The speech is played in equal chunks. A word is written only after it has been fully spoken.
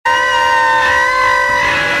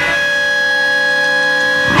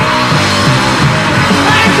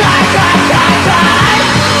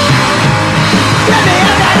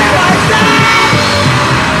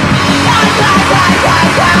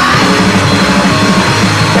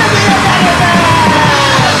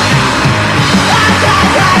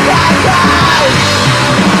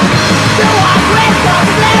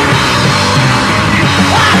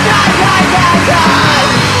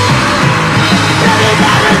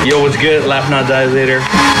Yo, what's good? Laugh Not Die Later.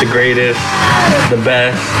 The greatest, the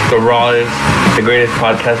best, the rawest, the greatest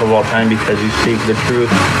podcast of all time because you speak the truth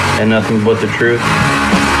and nothing but the truth.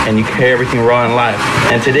 And you carry everything raw in life.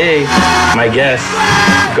 And today, my guest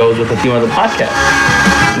goes with the theme of the podcast.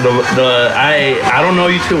 I don't know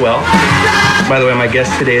you too well. By the way, my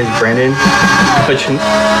guest today is Branden, Hutchins.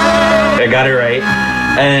 I got it right.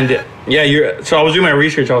 And yeah, so I was doing my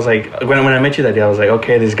research. I was like, when I met you that day, I was like,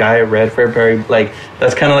 okay, this guy, Fred Perry, like,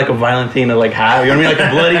 that's kind of like a violent thing to like have. You know what I mean? Like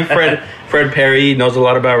a bloody Fred Perry knows a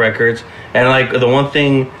lot about records. And like the one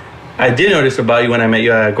thing I did notice about you when I met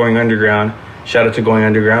you at Going Underground, shout out to Going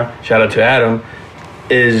Underground, shout out to Adam,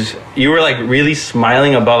 is you were like really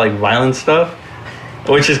smiling about like violent stuff,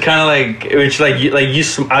 which is kind of like,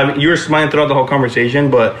 you were smiling throughout the whole conversation,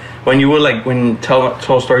 but when you would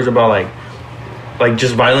tell stories about like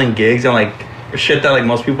just violent gigs and like shit that like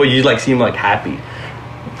most people, you like seem like happy.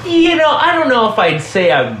 You know, I don't know if I'd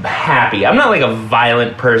say I'm happy. I'm not like a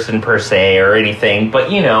violent person per se or anything,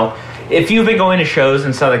 but you know, if you've been going to shows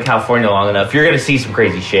in Southern California long enough, you're gonna see some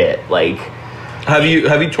crazy shit. Like, have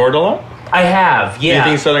you toured a lot? I have, yeah.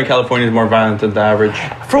 Do you think Southern California is more violent than the average?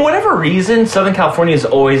 For whatever reason, Southern California has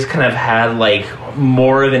always kind of had like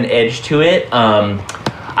more of an edge to it.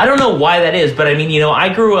 I don't know why that is, but I mean, you know, I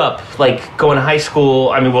grew up like going to high school.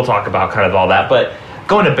 I mean, we'll talk about kind of all that, but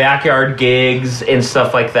going to backyard gigs and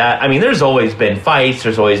stuff like that. I mean, there's always been fights.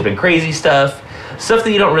 There's always been crazy stuff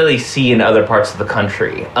that you don't really see in other parts of the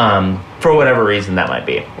country, for whatever reason that might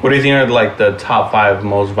be. What do you think are like the top 5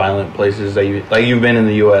 most violent places that you've been in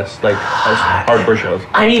the U.S., like hardcore shows?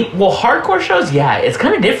 I mean, well, hardcore shows, yeah, it's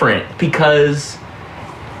kind of different because,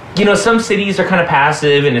 you know, some cities are kind of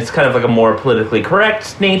passive and it's kind of like a more politically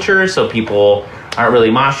correct nature, so people aren't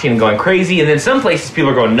really moshing and going crazy, and then some places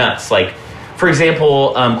people are going nuts. Like, for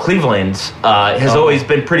example, Cleveland has always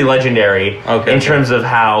been pretty legendary in terms of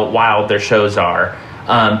how wild their shows are.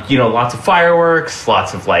 You know, lots of fireworks,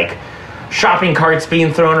 lots of like shopping carts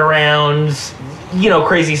being thrown around, you know,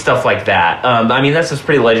 crazy stuff like that. I mean, that's just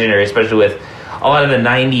pretty legendary, especially with a lot of the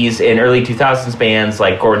 90s and early 2000s bands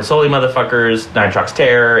like Gordon Soley Motherfuckers, Nine Trocks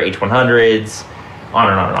Terror, H100s,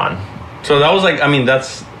 on and on and on. So that was like, I mean,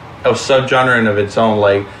 that's a subgenre in of its own,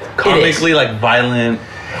 like comically like violent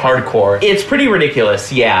hardcore. It's pretty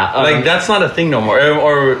ridiculous, yeah. Like that's not a thing no more,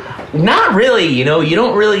 or not really. You know, you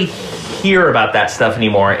don't really hear about that stuff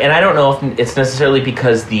anymore, and I don't know if it's necessarily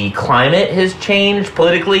because the climate has changed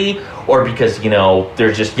politically, or because, you know,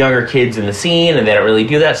 there's just younger kids in the scene and they don't really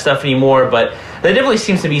do that stuff anymore. But that definitely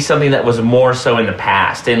seems to be something that was more so in the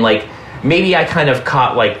past, and like maybe I kind of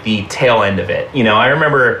caught like the tail end of it. You know, I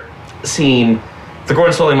remember seeing the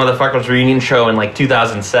Gordon Soley Motherfuckers reunion show in like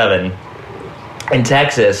 2007 in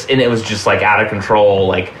Texas, and it was just like out of control.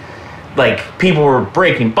 Like people were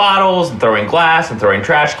breaking bottles and throwing glass and throwing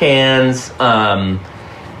trash cans.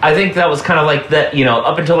 I think that was kind of like that, you know,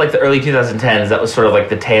 up until like the early 2010s, that was sort of like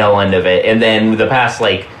the tail end of it. And then the past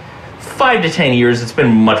like 5 to 10 years, it's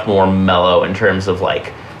been much more mellow in terms of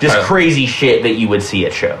like just crazy shit that you would see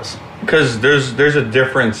at shows. Because there's a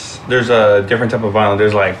difference. There's a different type of violence.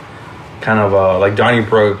 There's like kind of like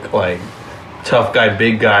Donnybrook, like tough guy,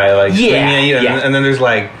 big guy, like swinging at you, and then there's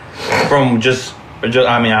like from just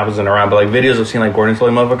I mean, I wasn't around, but like videos of seeing like Gordon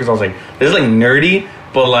Soley Motherfuckers, I was like, this is like nerdy,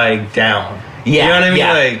 but like down. Yeah, you know what I mean?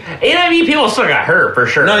 Yeah. Like, and I mean, people still got hurt for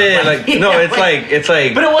sure. No, yeah, like no, it's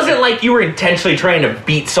like. But it wasn't like you were intentionally trying to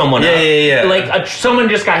beat someone up. Yeah. Like someone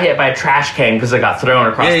just got hit by a trash can because they got thrown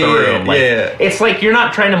across the room. Like, it's like you're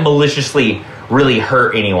not trying to maliciously really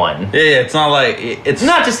hurt anyone. Yeah, it's not like it's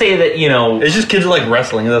not to say that, you know, it's just kids are like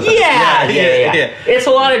wrestling. Yeah. It's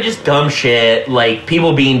a lot of just dumb shit, like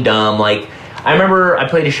people being dumb. Like, I remember I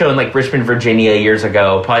played a show in like Richmond, Virginia years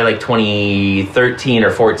ago, probably like 2013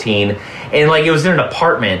 or 14, and like it was in an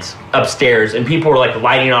apartment upstairs, and people were like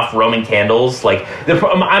lighting off Roman candles. Like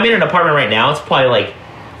I'm in an apartment right now; it's probably like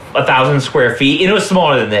 1,000 square feet, and it was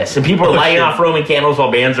smaller than this. And people are lighting off Roman candles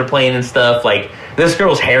while bands are playing and stuff. Like this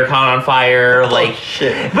girl's hair caught on fire. Like,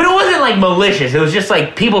 shit. But it wasn't like malicious. It was just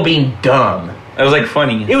like people being dumb. It was like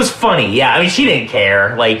funny. It was funny, yeah. I mean, she didn't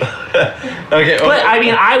care. Like, okay. But I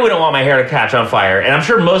mean, I wouldn't want my hair to catch on fire, and I'm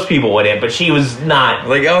sure most people wouldn't. But she was not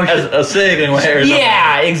like, oh, she's a sig in my hair.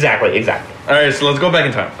 Yeah, exactly. All right, so let's go back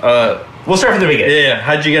in time. We'll start from the beginning. Yeah.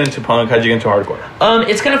 How'd you get into punk? How'd you get into hardcore?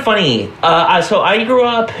 It's kind of funny. So I grew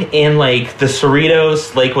up in like the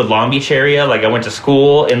Cerritos, Lakewood, Long Beach area. Like I went to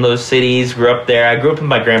school in those cities. Grew up there. I grew up with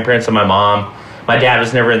my grandparents and my mom. My dad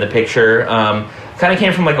was never in the picture. Kind of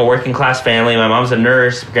came from like a working class family. My mom's a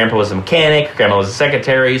nurse. Grandpa was a mechanic. Grandma was a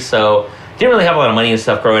secretary. So didn't really have a lot of money and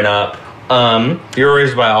stuff growing up. You were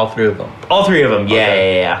raised by all three of them? All three of them,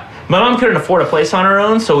 yeah. My mom couldn't afford a place on her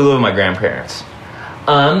own, so we live with my grandparents.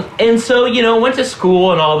 And so, went to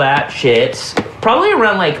school and all that shit. Probably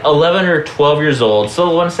around like 11 or 12 years old. So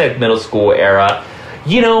I want to say like middle school era.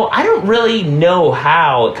 I don't really know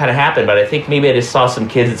how it kind of happened, but I think maybe I just saw some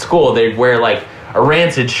kids at school. They'd wear like a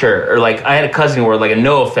Rancid shirt, or like I had a cousin who wore like a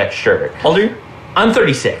NoFX shirt. How old are you? I'm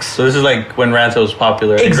 36. So this is like when Rancid was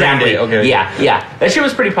popular. Exactly. Okay. Yeah. That shit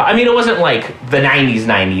was pretty popular. I mean, it wasn't like the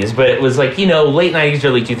 90s, but it was like, late 90s,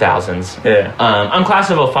 early 2000s. Yeah. I'm class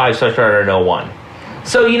of 05, so I started in 01.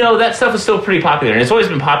 So, that stuff was still pretty popular. And it's always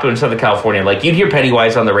been popular in Southern California. Like, you'd hear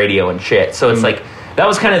Pennywise on the radio and shit. So it's like, that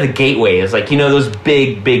was kind of the gateway. It's like, those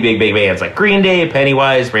big bands like Green Day,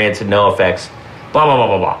 Pennywise, Rancid, NoFX, blah, blah,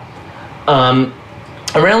 blah, blah, blah.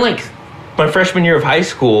 Around like my freshman year of high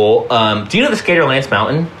school, do you know the skater Lance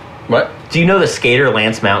Mountain? What? Do you know the skater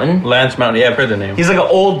Lance Mountain? Lance Mountain, yeah, I've heard the name. He's like an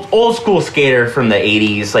old school skater from the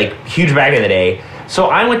 80s, like huge back in the day. So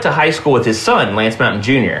I went to high school with his son, Lance Mountain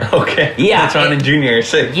Jr. Okay. Yeah. Lance Mountain Jr.,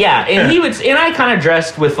 sick. Yeah, and I kind of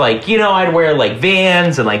dressed with like, I'd wear like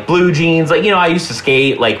Vans and like blue jeans. Like, I used to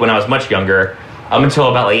skate like when I was much younger, until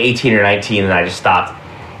about like 18 or 19, and I just stopped.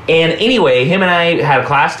 And anyway, him and I had a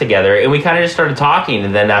class together, and we kind of just started talking,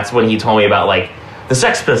 and then that's when he told me about like the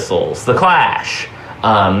Sex Pistols, the Clash,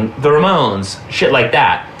 the Ramones, shit like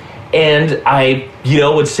that. And I,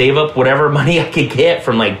 would save up whatever money I could get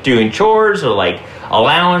from like doing chores or like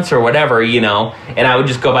allowance or whatever, and I would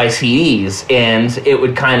just go buy CDs, and it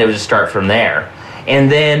would kind of just start from there.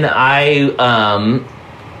 And then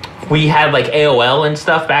we had like AOL and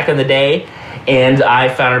stuff back in the day, and I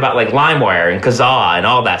found out about like LimeWire and Kazaa and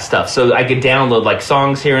all that stuff, so I could download like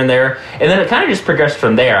songs here and there. And then it kind of just progressed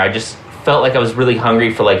from there. I just felt like I was really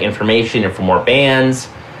hungry for like information and for more bands.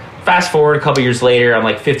 Fast forward a couple years later, I'm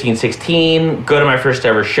like 15, 16, go to my first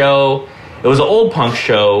ever show. It was an old punk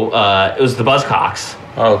show. It was the Buzzcocks.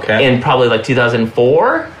 Oh, okay. In probably like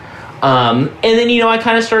 2004. And then, I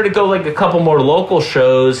kind of started to go like a couple more local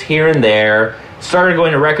shows here and there. Started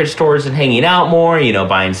going to record stores and hanging out more,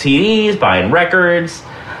 buying CDs, buying records.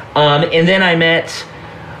 And then I met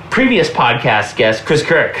previous podcast guest, Chris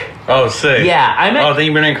Kirk. Oh, sick. Yeah, I met... Oh, I think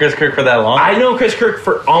you've been in Chris Kirk for that long? I know Chris Kirk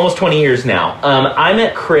for almost 20 years now. I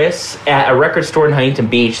met Chris at a record store in Huntington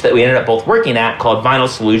Beach that we ended up both working at called Vinyl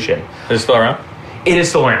Solution. Is it still around? It is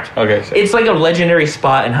still around. Okay, sick. It's like a legendary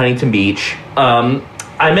spot in Huntington Beach. I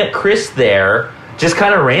met Chris there just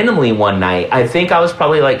kind of randomly one night. I think I was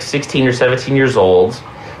probably like 16 or 17 years old.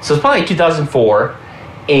 So it's probably 2004.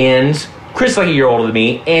 And Chris is like a year older than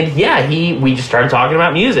me. And yeah, we just started talking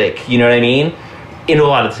about music. You know what I mean? Into a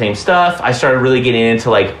lot of the same stuff. I started really getting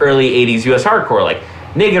into like early 80s US hardcore, like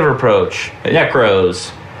Negative Approach,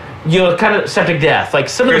 Necros, kind of Septic Death, like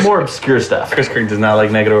some of the more obscure stuff. Chris Kirk does not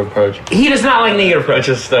like Negative Approach. He does not like Negative Approach.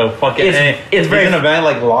 It's just so fucking... It's very... in a band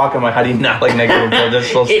like Lock, I'm like, how do you not like Negative Approach?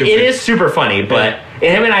 That's so stupid. It is super funny, but... And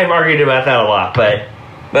him and I have argued about that a lot, but...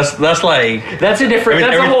 That's like... That's a different...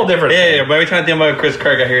 That's a whole different thing. Yeah, but every time I think about Chris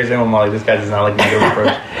Kirk, I hear his name, I'm like, this guy does not like Negative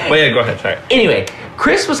Approach. But yeah, go ahead, sorry. Anyway,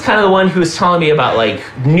 Chris was kind of the one who was telling me about, like,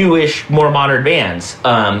 newish, more modern bands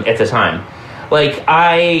at the time. Like,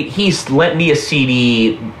 he lent me a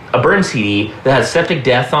CD, a burn CD, that had Septic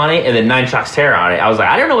Death on it and then Nine Shocks Terror on it. I was like,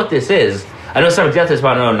 I don't know what this is. I know Septic Death is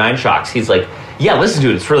about Nine Shocks. He's like, yeah, listen to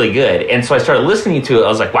it. It's really good. And so I started listening to it. I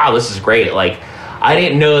was like, wow, this is great. Like, I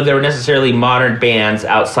didn't know there were necessarily modern bands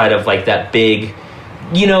outside of, like, that big,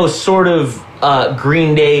 sort of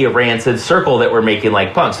Green Day, Rancid circle that were making,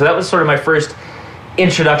 like, punk. So that was sort of my first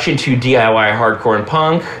introduction to DIY hardcore and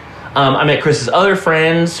punk. I met Chris's other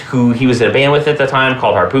friends who he was in a band with at the time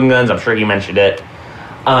called Harpoon Guns. I'm sure he mentioned it.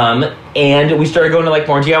 And we started going to like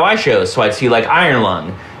more DIY shows. So I'd see like Iron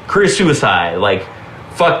Lung, Career Suicide, like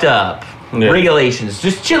Fucked Up, Regulations,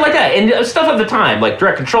 just shit like that. And stuff at the time, like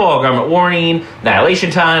Direct Control, Government Warning, Annihilation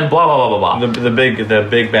Time, blah, blah, blah, blah, blah. The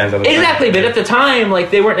big bands of the Exactly, time. But at the time, like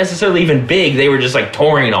they weren't necessarily even big. They were just like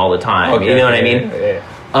touring all the time. Okay, you know what I mean?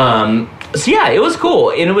 Yeah. So yeah, it was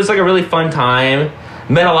cool. And it was like a really fun time.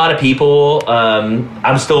 Met a lot of people.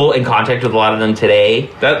 I'm still in contact with a lot of them today.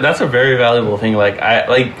 That's a very valuable thing.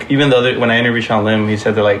 Even though when I interviewed Sean Lim, he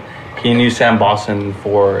said that like he knew Sam Boston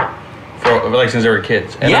for like since they were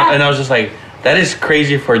kids. And I was just like, that is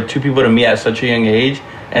crazy for two people to meet at such a young age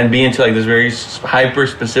and be into like this very hyper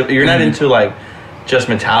specific. You're not into like just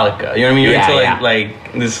Metallica. You know what I mean? You're into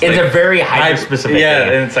like this. It's a very hyper specific. Yeah,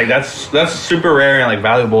 thing. and it's like that's super rare and like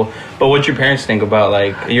valuable. But what your parents think about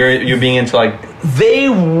like you being into like. They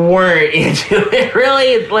weren't into it,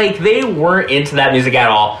 really. Like, they weren't into that music at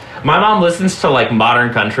all. My mom listens to like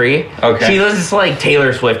modern country. Okay. She listens to like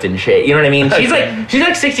Taylor Swift and shit. You know what I mean? She's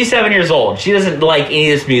like 67 years old. She doesn't like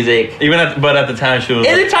any of this music. But at the time she was.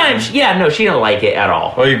 At the time, she didn't like it at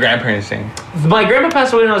all. What are your grandparents saying? My grandpa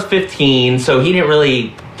passed away when I was 15, so he didn't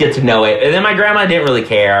really get to know it. And then my grandma didn't really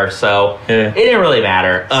care, so it didn't really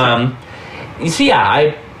matter. One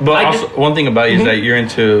thing about you is that you're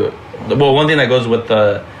into. Well, one thing that goes with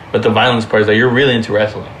the violence part is that you're really into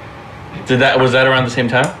wrestling. Was that around the same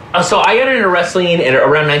time? So I got into wrestling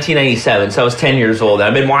around 1997, so I was 10 years old.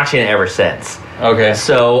 I've been watching it ever since. Okay.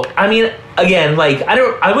 So, I mean, again, like,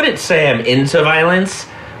 I wouldn't say I'm into violence,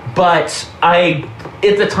 but at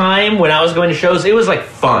the time when I was going to shows, it was, like,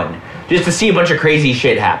 fun. Just to see a bunch of crazy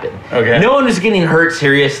shit happen. Okay. No one was getting hurt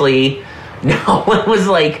seriously. No one was,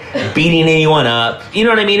 like, beating anyone up. You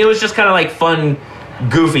know what I mean? It was just kind of, like, fun,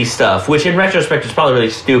 goofy stuff, which in retrospect is probably really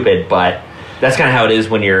stupid, but that's kind of how it is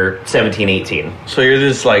when you're 17, 18. So you're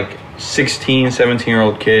this, like, 16,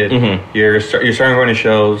 17-year-old kid. Mm-hmm. You're starting going to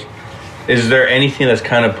shows. Is there anything that's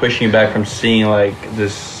kind of pushing you back from seeing, like,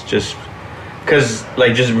 this just... Because,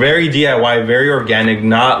 like, just very DIY, very organic,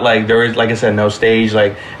 not, like, there was, like I said, no stage,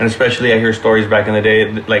 like, and especially I hear stories back in the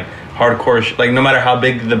day, like, hardcore, like, no matter how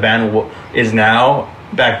big the band is now,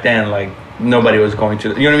 back then, like, nobody was going to,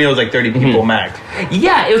 you know what I mean? It was like 30 people max.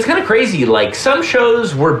 Yeah, it was kind of crazy. Like, some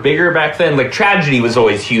shows were bigger back then. Like, Tragedy was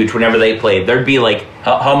always huge whenever they played. There'd be, like...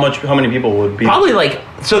 How many people would be? Probably, like...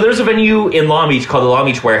 So there's a venue in Long Beach called the Long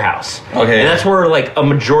Beach Warehouse. Okay. And that's where, like, a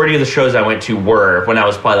majority of the shows I went to were when I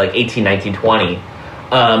was probably, like, 18, 19, 20.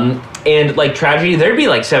 And, like, Tragedy, there'd be,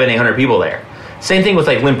 like, 700-800 people there. Same thing with,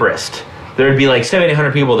 like, Limp Wrist. There'd be, like,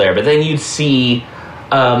 700-800 people there. But then you'd see...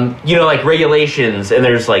 like Regulations, and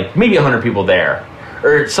there's like maybe 100 people there,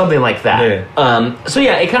 or something like that. Yeah. So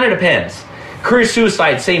yeah, it kind of depends. Career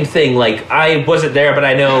Suicide, same thing. Like, I wasn't there, but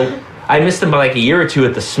I know I missed them by like a year or two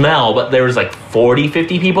at the Smell, but there was like 40,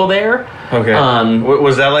 50 people there. Okay.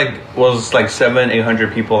 Was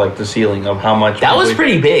 700-800 people like the ceiling of how much? That was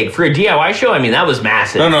pretty big for a DIY show. I mean, that was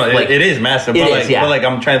massive. No, like, it is massive. But like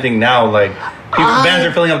I'm trying to think now, like. Bands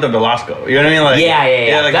are filling up the Velasco. You know what I mean? Like,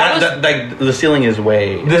 yeah. Like the ceiling is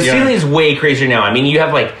way. The ceiling is way crazier now. I mean, you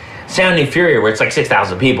have like Sound and Fury where it's like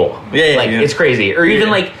 6,000 people. Like it's crazy. Or even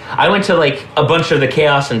like I went to like a bunch of the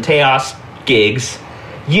Chaos and Teos gigs,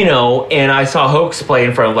 you know, and I saw Hoax play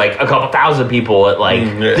in front of like a couple thousand people at like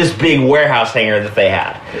this big warehouse hangar that they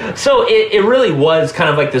had. So it really was kind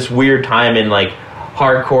of like this weird time in like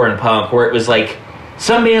hardcore and punk where it was like.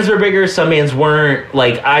 Some bands were bigger, some bands weren't.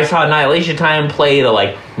 Like, I saw Annihilation Time play to,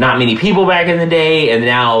 like, not many people back in the day, and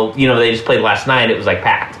now, you know, they just played last night, it was, like,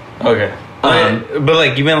 packed. Okay. But,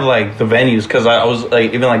 like, even, like, the venues, because I was,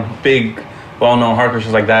 like, even, like, big, well-known hardcore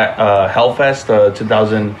shows like that, Hellfest,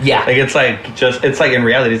 2000. Yeah. Like, it's, like, it's, like, in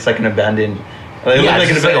reality, it's, like, an abandoned... Like,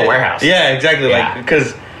 it's like a warehouse. Yeah, exactly. Yeah. Like,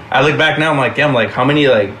 because I look back now, I'm like, damn, like, how many,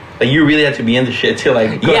 like you really have to be in the shit to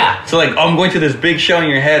like go. Yeah. So like I'm going to this big show in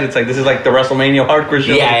your head. It's like this is like the WrestleMania hardcore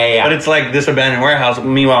show. Yeah. But it's like this abandoned warehouse.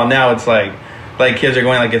 Meanwhile now it's like kids are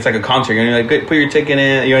going like it's like a concert. And you're like put your ticket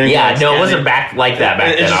in. You know what I mean? Yeah. Like, no, it wasn't back like that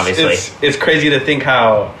back then. Obviously, it's crazy to think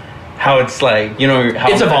how it's like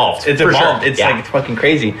how it's evolved. It's evolved. Sure. It's like it's fucking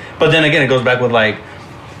crazy. But then again, it goes back with like.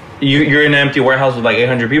 You're in an empty warehouse with like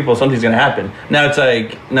 800 people. Something's gonna happen. Now it's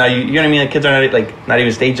like you know what I mean. Like, kids are not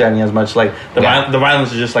even stage diving as much. Like the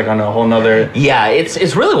violence is just like on a whole nother. Yeah,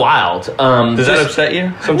 it's really wild. Does that upset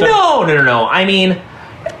you? Sometimes? No. I mean,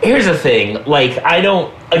 here's the thing. Like I'm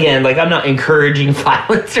not encouraging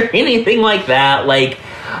violence or anything like that. Like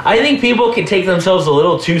I think people can take themselves a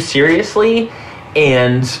little too seriously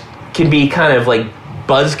and can be kind of like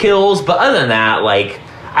buzzkills. But other than that, like.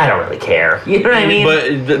 I don't really care. You know what I mean? But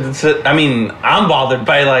I'm bothered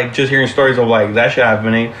by like just hearing stories of like that shit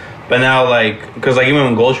happening. But now like, because like even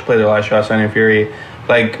when Gulch played their last show at Sound and Fury,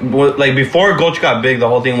 like before Gulch got big, the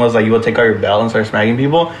whole thing was like you would take out your belt and start smacking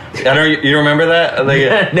people. You remember that?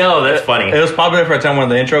 Like, no, that's funny. It was popular for a time when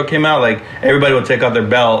the intro came out. Like everybody would take out their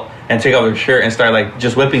belt and take off their shirt and start like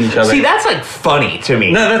just whipping each other. See, that's like funny to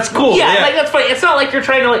me. No, that's cool. Yeah, like that's funny. It's not like you're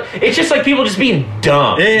trying to like. It's just like people just being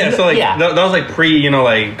dumb. Yeah. So like that was like pre,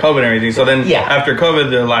 like COVID and everything. So then after COVID,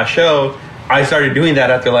 the last show, I started doing that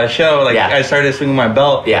after last show. Like I started swinging my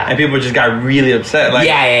belt. Yeah. And people just got really upset. Like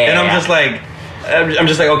and I'm just like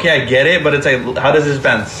okay, I get it, but it's like how does this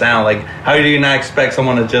band sound? Like how do you not expect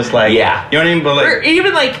someone to just like you know what I mean? But like or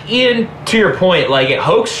even like Ian, to your point, like at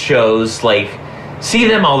Hoax shows, like. See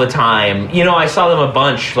them all the time. You know, I saw them a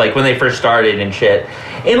bunch, like, when they first started and shit.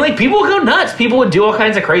 And, like, people would go nuts. People would do all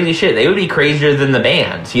kinds of crazy shit. They would be crazier than the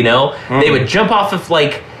band, you know? Mm-hmm. They would jump off of,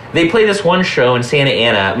 like... They played this one show in Santa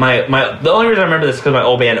Ana. The only reason I remember this is because my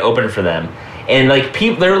old band opened for them. and like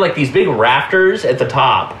there were like these big rafters at the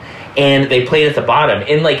top, and they played at the bottom.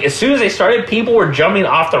 And like as soon as they started, people were jumping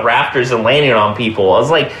off the rafters and landing on people. I was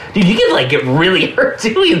like, dude, you can like get really hurt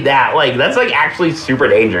doing that. Like that's like actually super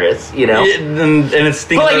dangerous, you know? And it's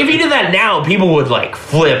but like if you did that now, people would like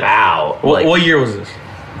flip out. What year was this?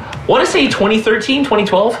 I want to say 2013,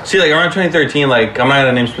 2012. See, like around 2013, like I'm not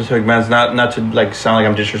gonna name specific bands, not to like sound like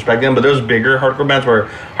I'm disrespecting them, but those bigger hardcore bands where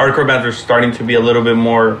hardcore bands are starting to be a little bit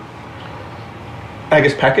more, I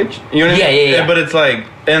guess, packaged. You know what I mean? Yeah. But it's like,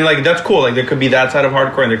 and like that's cool. Like there could be that side of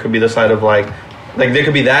hardcore, and there could be the side of like there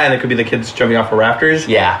could be that, and it could be the kids jumping off of rafters.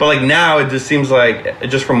 Yeah. But like now, it just seems like,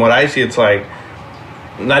 just from what I see, it's like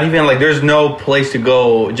not even like there's no place to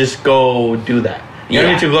go. Just go do that. You know what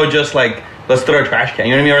I mean? To go just like, let's throw a trash can.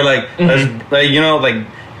 You know what I mean? Or like, let's, like, you know, like,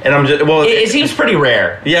 and I'm just, well, it seems pretty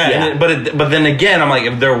rare. Yeah. But then again, I'm like,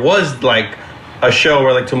 if there was like a show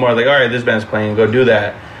where like tomorrow, like, all right, this band's playing, go do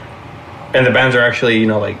that, and the bands are actually, you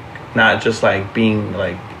know, like not just like being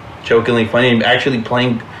like jokingly funny, actually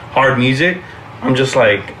playing hard music. I'm just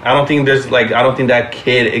like, I don't think that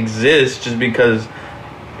kid exists just because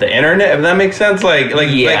the internet, if that makes sense. Like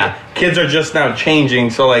kids are just now changing,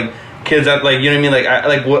 so like. Kids that like, you know what I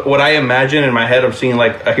mean, like what I imagine in my head of seeing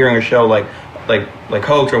like hearing a show like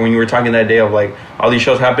Hoax, or when you were talking that day of like all these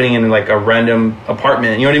shows happening in like a random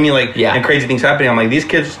apartment, you know what I mean, like and crazy things happening. I'm like, these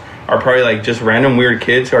kids are probably like just random weird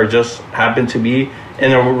kids who are just happen to be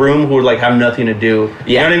in a room who like have nothing to do.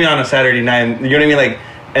 You know what I mean, on a Saturday night. You know what I mean, like,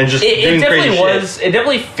 and just doing crazy shit. It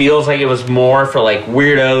definitely feels like it was more for like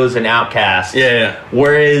weirdos and outcasts. Yeah.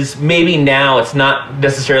 Whereas maybe now it's not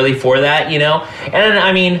necessarily for that, you know. And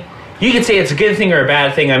I mean, you could say it's a good thing or a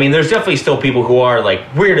bad thing. I mean, there's definitely still people who are like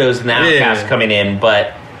weirdos and the outcasts coming in,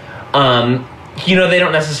 but you know, they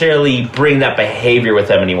don't necessarily bring that behavior with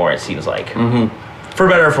them anymore. It seems like, for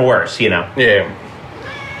better or for worse, you know. Yeah.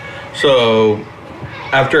 So,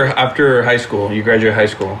 after high school, you graduated high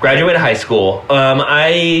school. Graduated high school.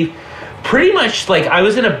 I pretty much like I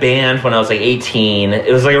was in a band when I was like 18.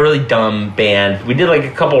 It was like a really dumb band. We did like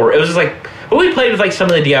a couple. It was just like. But we played with like some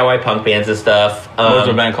of the DIY punk bands and stuff. What was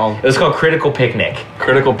the band called? It was called Critical Picnic.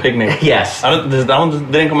 Critical Picnic. Yes. That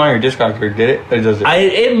one didn't come on your Discography, did it? Or does it?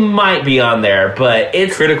 It might be on there, but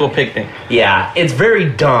it's Critical Picnic. Yeah, it's very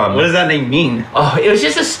dumb. What does that name mean? Oh, it was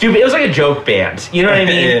just a stupid. It was like a joke band. You know what I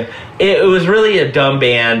mean? It was really a dumb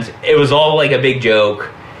band. It was all like a big joke.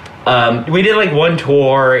 We did like one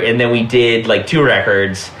tour, and then we did like 2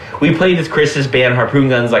 records. We played with Chris's band Harpoon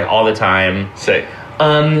Guns like all the time. Sick.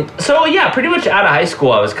 So yeah, pretty much out of high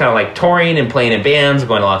school, I was kind of like touring and playing in bands,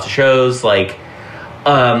 going to lots of shows, like,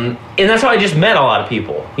 and that's how I just met a lot of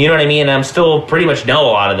people. You know what I mean? And I'm still pretty much know a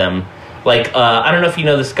lot of them. Like, I don't know if you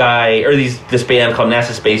know this guy or this band called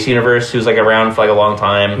NASA Space Universe, who's like around for like a long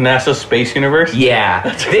time. NASA Space Universe? Yeah,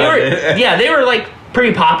 they were like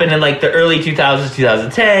pretty popping in like the early 2000s,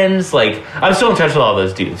 2010s. Like, I'm still in touch with all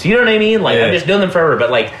those dudes. You know what I mean? Like, I've just known them forever, but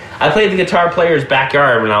like. I played the guitar player's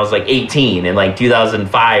backyard when I was like 18 in like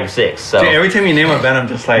 2005, 6. So dude, every time you name a band, I'm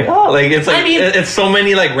just like, oh, like it's like I mean, it's so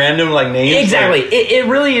many like random like names. Exactly, like, it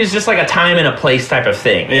really is just like a time and a place type of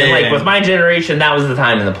thing. And like with my generation, that was the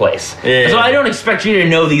time and the place. So I don't expect you to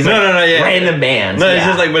know these random bands. No, it's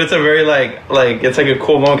just like, but it's a very like it's like a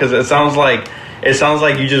cool moment because it sounds like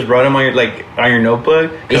you just wrote them on your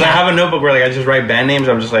notebook. Because I have a notebook where like I just write band names.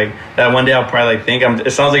 I'm just like that one day I'll probably like think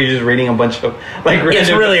it sounds like you're just reading a bunch of like random. It's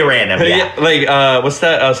really random. Yeah. Like what's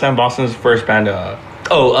that Sam Boston's first band?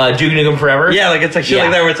 Duke Nukem Forever? Yeah, like it's like shit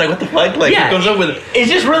like that where it's like what the fuck? Like it comes up with it's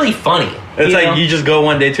just really funny. It's like you just go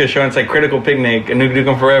one day to a show and it's like Critical Picnic and Nuke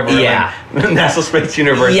Nukem Forever. Yeah. Like, NASA Space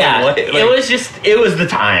Universe. Yeah. Like, it was the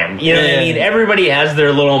time. You know what I mean? Everybody has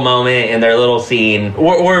their little moment and their little scene.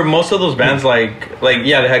 Were most of those bands like they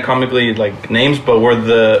had comically like names, but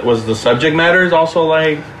was the subject matters also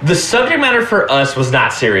like the subject matter for us was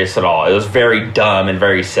not serious at all. It was very dumb and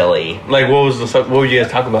very silly. Like what would you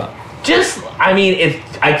guys talk about? Just I mean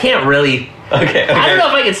I can't really Okay. I don't know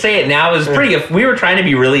if I could say it now. It was pretty. We were trying to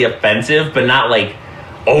be really offensive, but not like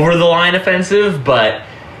over the line offensive. But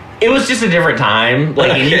it was just a different time.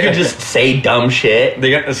 Like, and you could just say dumb shit.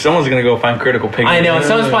 Someone's gonna go find Critical Picnic. I know, and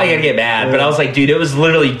someone's probably gonna get mad. But I was like, dude, it was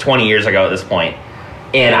literally 20 years ago at this point,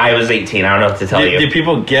 and I was 18. I don't know what to tell you. Did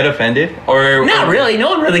people get offended, or not really? No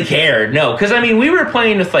one really cared. No, because I mean, we were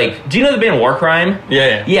playing with like, do you know the band War Crime?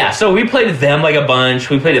 Yeah. So we played with them like a bunch.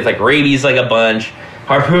 We played with like Rabies like a bunch.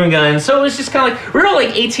 Harpoon Guns. So it was just kind of like, we were all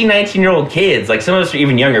like 18, 19-year-old kids. Like, some of us were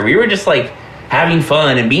even younger. We were just like having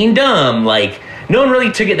fun and being dumb. Like, no one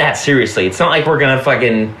really took it that seriously. It's not like we're gonna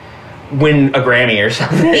fucking win a Grammy or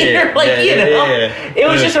something. It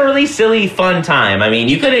was just a really silly, fun time. I mean,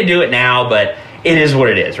 you couldn't do it now, but it is what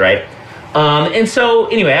it is, right? And so,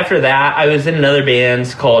 anyway, after that, I was in another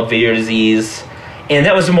band called Video Disease, and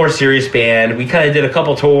that was a more serious band. We kind of did a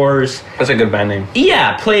couple tours. That's a good band name.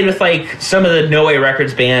 Yeah, played with, like, some of the No Way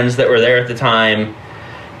Records bands that were there at the time.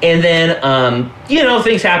 And then, you know,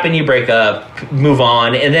 things happen, you break up, move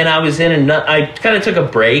on. And then I kind of took a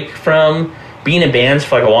break from being in bands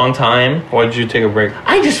for, like, a long time. Why did you take a break?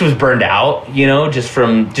 I just was burned out, you know, just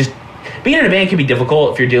being in a band can be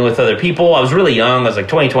difficult if you're dealing with other people. I was really young. I was like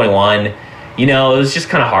 21. You know, it was just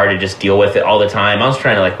kind of hard to just deal with it all the time. I was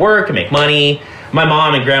trying to like work and make money. My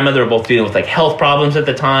mom and grandmother were both dealing with like health problems at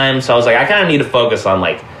the time. So I was like, I kind of need to focus on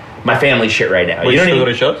like my family shit right now. Wait, you still go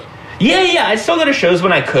to shows? Yeah. I still go to shows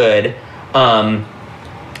when I could.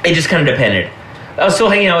 It just kind of depended. I was still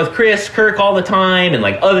hanging out with Chris, Kirk all the time and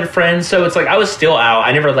like other friends. So it's like I was still out.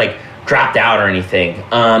 I never like dropped out or anything.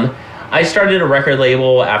 I started a record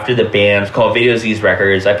label after the band called Video Disease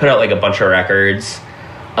Records. I put out like a bunch of records.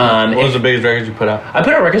 What was the biggest records you put out? I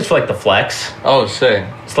put out records for like the Flex. Oh, sick.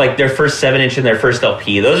 It's like their first 7-inch and their first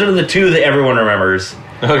LP. Those are the two that everyone remembers.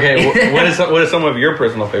 Okay, what are some of your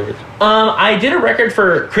personal favorites? I did a record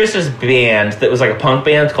for Chris's band that was like a punk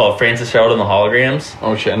band called Francis Harold and the Holograms.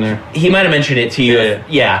 Oh shit, in there. He might have mentioned it to you.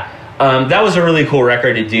 Yeah. That was a really cool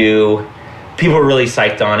record to do. People were really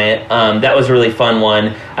psyched on it. That was a really fun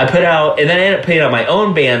one. I put out, and then I ended up putting out my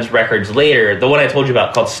own band's records later. The one I told you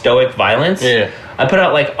about called Stoic Violence. Yeah. I put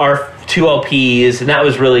out like our 2 LPs, and that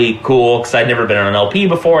was really cool because I'd never been on an LP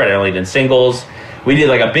before. I'd only done singles. We did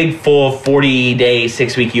like a big full 40-day,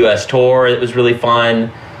 6-week US tour. It was really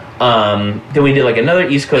fun. Then we did like another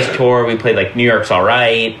East Coast tour. We played like New York's All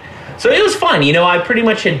Right. So it was fun. You know, I pretty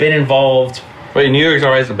much had been involved. Wait, New York's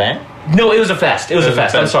All Right is a band? No, it was a fest. It was a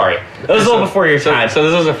fest. I'm sorry. It was a little before your time. So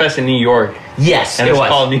this was a fest in New York. Yes, and it was.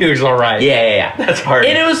 Called New York's All Right. Yeah. That's hard.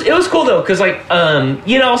 And it was cool though, because like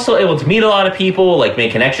you know, I was still able to meet a lot of people, like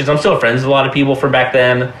make connections. I'm still friends with a lot of people from back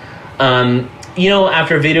then. You know,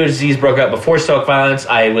 after Video Disease broke up, before Stoic Violence,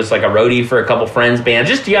 I was like a roadie for a couple friends' bands,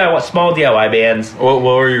 just DIY, small DIY bands.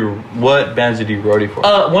 What bands did you roadie for?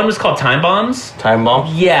 One was called Time Bombs. Time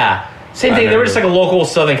Bombs? Yeah. Same thing. They were just like a local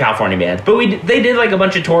Southern California band, but they did like a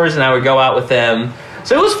bunch of tours, and I would go out with them.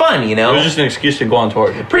 So it was fun, you know. It was just an excuse to go on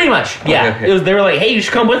tour. Pretty much, yeah. Okay. They were like, "Hey, you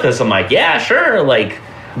should come with us." I'm like, "Yeah, sure." Like,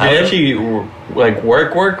 did you like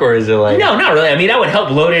work, or is it like? No, not really. I mean, I would help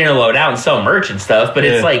load in and load out and sell merch and stuff, but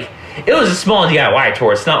it's like it was a small DIY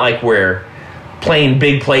tour. It's not like we're playing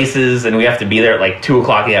big places and we have to be there at like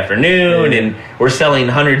 2:00 in the afternoon and we're selling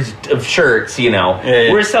hundreds of shirts, you know.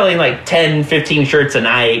 We're selling like 10, 15 shirts a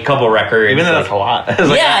night, couple records. Even though that's a lot.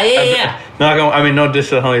 Like, yeah. No diss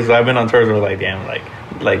to the homies, but I've been on tours where like, damn,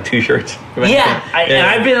 like 2 shirts. Yeah, and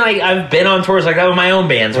I've been on tours like that with my own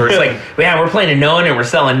bands where it's like, we're playing to no one and we're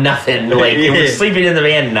selling nothing. Like, and we're sleeping in the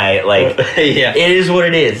van tonight. Like, it is what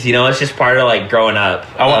it is. You know, it's just part of like growing up.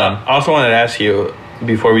 I also wanted to ask you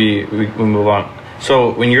before we move on.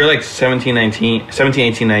 So when you're like 17,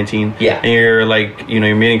 18, 19, and you're like, you know,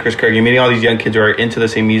 you're meeting Chris Kirk, you're meeting all these young kids who are into the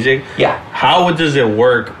same music. Yeah. How does it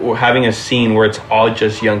work having a scene where it's all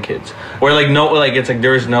just young kids? Where like it's like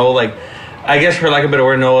there's no like, I guess for lack of a better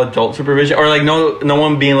word, no adult supervision, or like no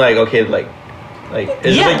one being like, okay, like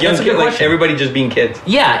is it like young kids, like everybody just being kids?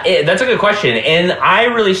 Yeah, that's a good question. And I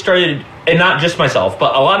really started, and not just myself,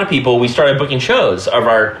 but a lot of people, we started booking shows of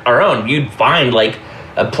our own. You'd find like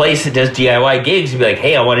a place that does DIY gigs. You'd be like,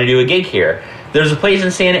 hey, I want to do a gig here. There's a place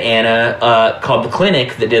in Santa Ana called The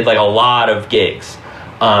Clinic that did like a lot of gigs.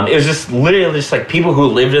 It was just literally just like people who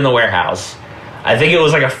lived in the warehouse. I think it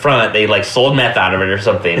was like a front. They like sold meth out of it or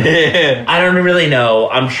something. I don't really know.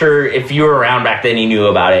 I'm sure if you were around back then, you knew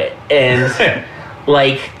about it. And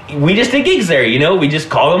like, we just did gigs there, you know? We just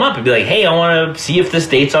called them up and be like, hey, I want to see if this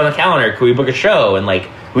date's on the calendar. Can we book a show? And like,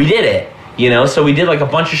 we did it, you know? So we did like a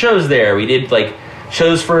bunch of shows there. We did like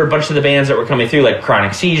shows for a bunch of the bands that were coming through, like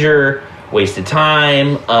Chronic Seizure, Wasted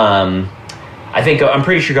Time. I'm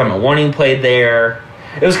pretty sure Government Warning played there.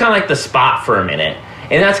 It was kind of like the spot for a minute.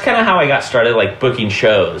 And that's kind of how I got started, like, booking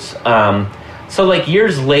shows. So, like,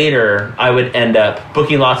 years later, I would end up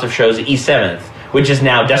booking lots of shows at East 7th, which is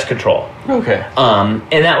now Desk Control. Okay.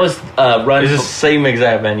 And that was run... It's the same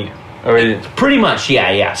exact venue? Pretty much,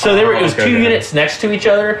 yeah. So it was 2 units next to each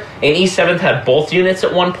other, and East 7th had both units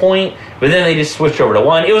at one point, but then they just switched over to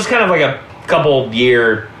one. It was kind of like a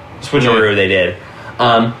couple-year switcheroo they did.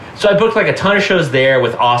 So I booked like a ton of shows there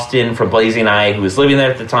with Austin from Blazing Eye, who was living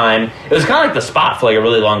there at the time. It was kind of like the spot for like a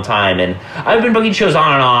really long time, and I've been booking shows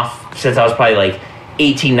on and off since I was probably like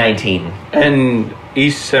 18, 19. And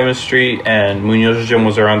East 7th Street and Munoz's Gym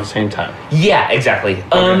was around the same time? Yeah, exactly.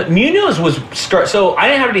 Okay. Munoz was so I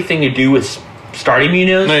didn't have anything to do with starting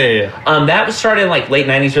Munoz. Yeah. That was started in like late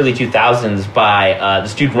 90s, early 2000s by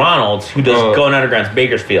this dude Ronald, who does Going Underground's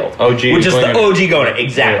Bakersfield. OG. Which is the OG Going,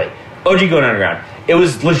 exactly. Yeah. OG Going Underground. It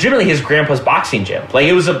was legitimately his grandpa's boxing gym. Like,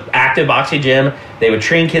 it was an active boxing gym. They would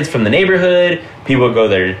train kids from the neighborhood. People would go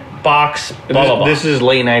there, box, blah, blah, blah. This is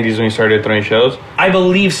late 90s when you started throwing shows? I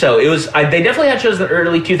believe so. It was. They definitely had shows in the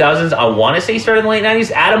early 2000s. I want to say he started in the late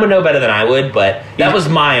 90s. Adam would know better than I would, but that was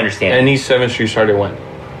my understanding. And East 7th Street started when?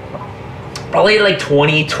 Probably like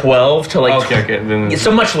 2012 to like... Okay. Then,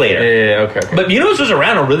 so much later. Yeah, okay. But Munoz was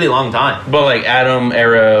around a really long time. But like Adam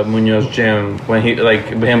era Munoz gym, when he, like,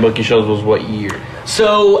 him booking shows was what year?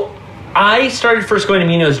 So I started first going to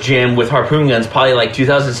Munoz gym with harpoon guns probably like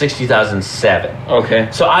 2006, 2007. Okay.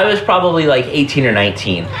 So I was probably like 18 or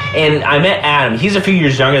 19. And I met Adam. He's a few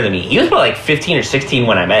years younger than me. He was probably like 15 or 16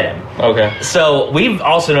 when I met him. Okay. So we've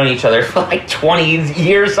also known each other for like 20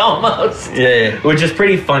 years almost. Yeah. Which is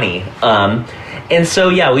pretty funny. And so,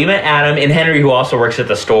 yeah, we met Adam and Henry, who also works at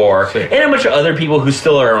the store, and a bunch of other people who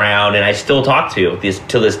still are around and I still talk to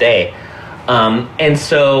this day. And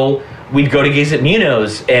so we'd go to gigs at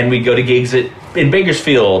Munoz, and we'd go to gigs in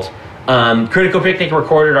Bakersfield. Critical Picnic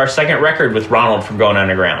recorded our second record with Ronald from Going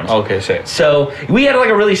Underground. Okay, sick. So we had like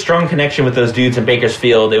a really strong connection with those dudes in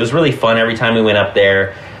Bakersfield. It was really fun every time we went up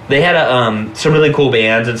there. They had some really cool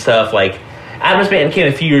bands and stuff. Like, Adam's band came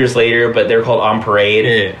a few years later, but they were called On Parade.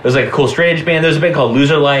 Yeah. It was like a cool straight edge band. There was a band called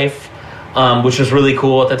Loser Life, which was really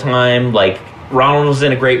cool at the time. Like, Ronald was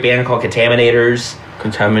in a great band called Contaminators.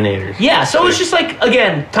 Yeah, so it was just like,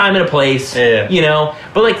 again, time and a place, you know.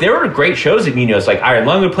 But like, there were great shows at Munoz. Like, Iron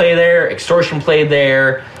Lung would play there, Extortion played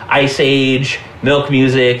there, Ice Age, Milk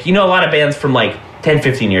Music. You know, a lot of bands from like 10,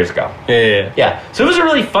 15 years ago. Yeah. So it was a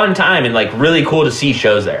really fun time and like really cool to see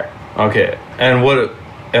shows there. Okay. And what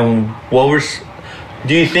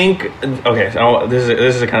do you think, okay, so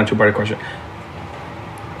this is a kind of two-part question.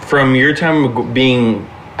 From your time being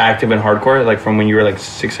active in hardcore, like from when you were like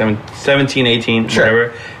 17, 18,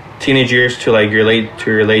 whatever, teenage years to like your late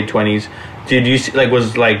 20s, did you see, like,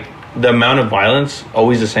 was like the amount of violence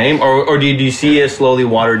always the same, or did you see it slowly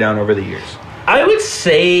watered down over the years? I would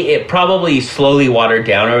say it probably slowly watered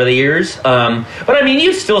down over the years. But I mean,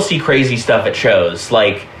 you still see crazy stuff at shows.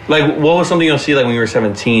 Like, what was something you'll see like when you were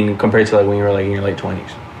 17 compared to like when you were like in your late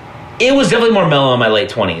 20s? It was definitely more mellow in my late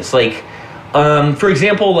 20s. Like, for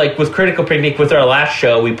example, like with Critical Picnic, with our last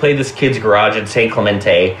show, we played this kid's garage in San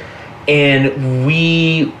Clemente, and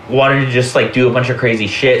we wanted to just like do a bunch of crazy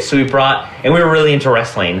shit. So we were really into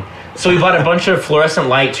wrestling. So we bought a bunch of fluorescent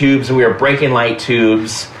light tubes, and we were breaking light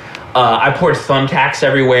tubes. I poured thumbtacks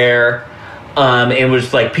everywhere. It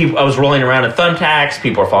was like I was rolling around in thumbtacks.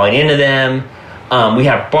 People were falling into them. We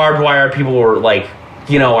had barbed wire. People were like,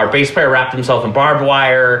 you know, our bass player wrapped himself in barbed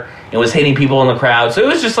wire and was hitting people in the crowd. So it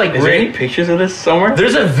was just like... Is there any pictures of this somewhere?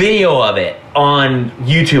 There's a video of it on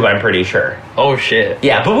YouTube, I'm pretty sure. Oh, shit.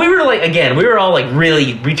 Yeah, but we were like, again, we were all like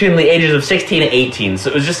really between the ages of 16 and 18. So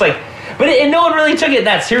it was just like... and no one really took it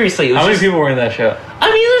that seriously. It was How many people were in that show? I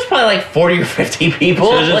mean, there's probably like 40 or 50 people.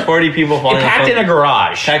 So there's just 40 people falling on packed in a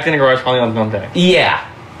garage. Packed in a garage falling on thumbtacks. Yeah.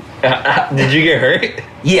 Did you get hurt?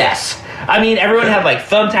 Yes. I mean, everyone had like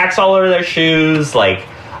thumbtacks all over their shoes. Like,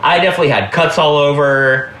 I definitely had cuts all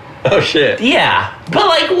over. Oh, shit. Yeah. But,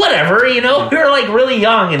 like, whatever, you know? We were, like, really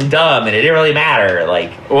young and dumb, and it didn't really matter.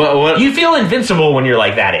 Like, what? You feel invincible when you're,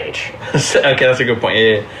 like, that age. Okay, that's a good point.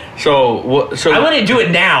 Yeah. So I wouldn't do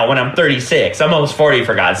it now when I'm 36. I'm almost 40,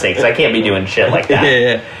 for God's sakes. I can't be doing shit like that.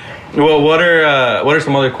 Yeah. Well, what are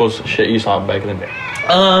some other cool shit you saw back in the day?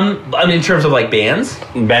 I mean, in terms of, like, bands,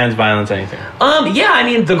 violence, anything. Yeah, I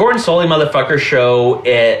mean, the Gordon Soley motherfucker show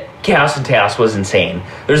at Chaos and Taos was insane.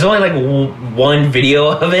 There's only, like, one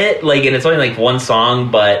video of it, like, and it's only, like, one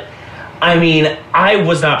song, but, I mean, I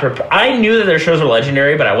was not prepared. I knew that their shows were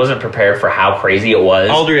legendary, but I wasn't prepared for how crazy it was.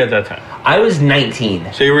 How old were you at that time? I was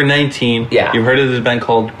 19. So you were 19. Yeah. You've heard of this band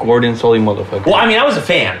called Gordon Soley Motherfucker? Well, I mean, I was a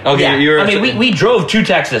fan. Okay, yeah. I mean, we drove to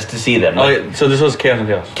Texas to see them. Like, okay, so this was Chaos and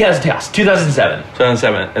Taos. Chaos and Taos, 2007.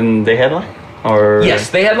 2007. And they headline? Or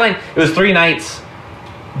yes, they headlined. It was 3 nights.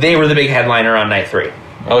 They were the big headliner on night 3.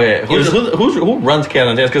 Okay, who runs Chaos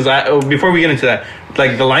and Taos? Because before we get into that,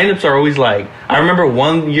 like the lineups are always like, I remember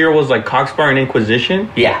one year was like Coxbar and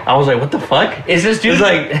Inquisition. Yeah, I was like, what the fuck? Is this dude? It's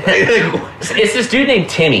like, it's this dude named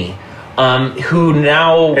Timmy, who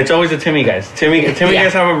now it's always the Timmy guys. Timmy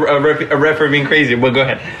guys have a rep for being crazy. But go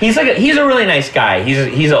ahead. He's a really nice guy.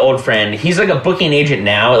 He's an old friend. He's like a booking agent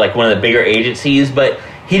now at like one of the bigger agencies, but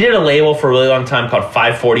he did a label for a really long time called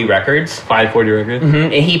 540 Records. 540 Records?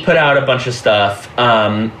 Mm-hmm. And he put out a bunch of stuff.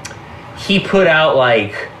 He put out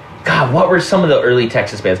like God, what were some of the early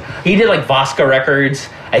Texas bands? He did like Vasca Records.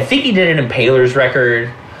 I think he did an Impalers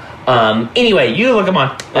record. Anyway, you look him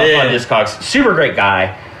on Discogs. Super great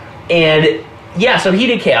guy. And yeah, so he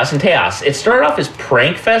did Chaos and Chaos. It started off as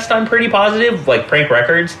Prank Fest, I'm pretty positive, like Prank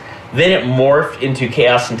Records. Then it morphed into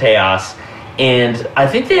Chaos and Chaos. And I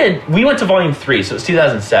think we went to Volume 3, so it was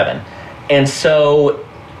 2007. And so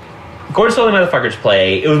Gordon Solie Motherfuckers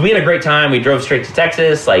play. We had a great time. We drove straight to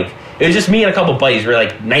Texas. Like, it was just me and a couple buddies. We were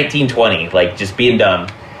like 19, 20, like just being dumb.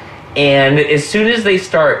 And as soon as they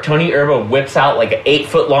start, Tony Erba whips out like an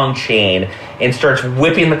 8-foot-long chain and starts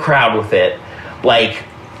whipping the crowd with it. Like,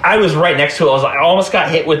 I was right next to it. I almost got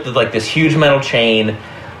hit with like this huge metal chain.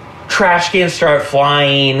 Trash cans start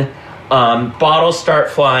flying. Bottles start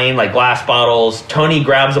flying, like glass bottles. Tony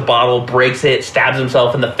grabs a bottle, breaks it, stabs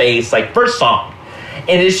himself in the face. Like, first song.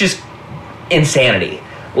 And it's just insanity.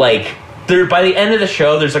 Like, by the end of the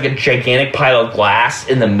show, there's like a gigantic pile of glass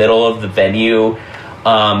in the middle of the venue.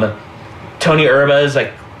 Tony Erba is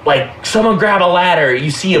like, someone grab a ladder. You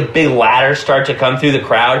see a big ladder start to come through the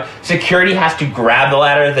crowd. Security has to grab the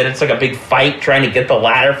ladder. Then it's like a big fight trying to get the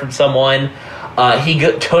ladder from someone.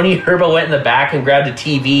 Tony Erba went in the back and grabbed a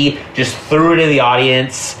TV, just threw it in the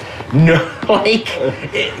audience. No, like,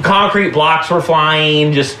 concrete blocks were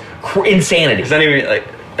flying. Just insanity. It's not even like,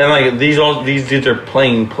 and like these dudes are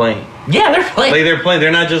playing. Yeah, they're playing. Like, they're playing.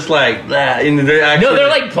 They're not just like that. They're actually, no, they're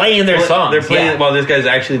like playing their songs. They're playing while this guy's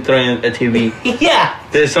actually throwing a TV. Yeah.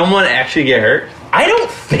 Did someone actually get hurt? I don't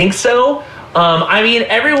think so. By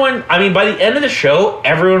the end of the show,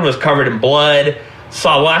 everyone was covered in blood,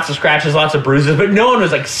 saw lots of scratches, lots of bruises, but no one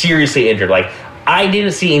was like seriously injured. Like, I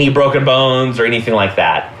didn't see any broken bones or anything like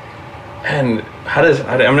that. And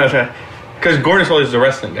I'm not sure. Because Gordon Solie is the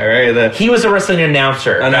wrestling guy, right? He was a wrestling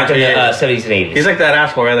announcer back in the 70s and 80s. He's like that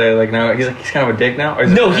asshole, right? Like, now he's kind of a dick now. Or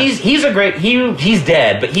no, he's a great. He's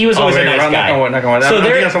dead, but he was always a nice guy. So I'm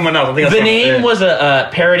thinking of someone else. The name was a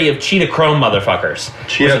parody of Cheetah Chrome Motherfuckers.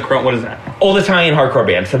 Cheetah Chrome. What is that? Old Italian hardcore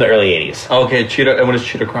band from the early 80s. Okay, Cheetah. And what is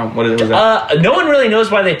Cheetah Chrome? What is that? No one really knows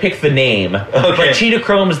why they picked the name. Okay. But Cheetah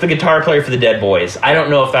Chrome is the guitar player for the Dead Boys. I don't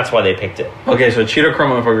know if that's why they picked it. Okay, so Cheetah Chrome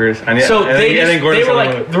Motherfuckers.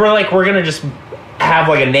 They were like, we're gonna just have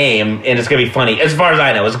like a name and it's gonna be funny. As far as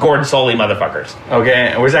I know, it's Gordon Solie Motherfuckers.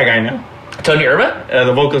 Okay, where's that guy now? Tony Erba?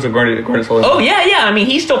 The vocalist of Gordon Solie. Oh yeah. I mean,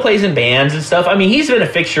 he still plays in bands and stuff. I mean, he's been a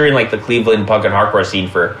fixture in like the Cleveland punk and hardcore scene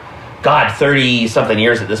for 30 something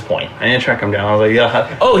years at this point. I didn't track him down. I was like,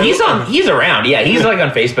 yeah. Oh, he's around. Yeah, he's like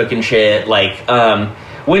on Facebook and shit. Like,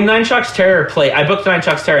 when Nine Shocks Terror I booked Nine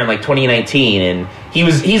Shocks Terror in like 2019, and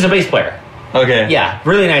he's a bass player. Okay. Yeah,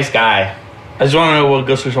 really nice guy. I just want to know what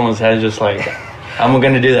goes through someone's head, just like, I'm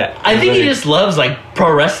gonna do that. I think he just loves like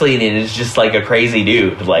pro wrestling and is just like a crazy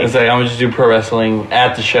dude. Like, it's like, I'm gonna just do pro wrestling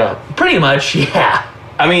at the show. Pretty much, yeah.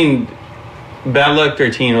 I mean, Bad Luck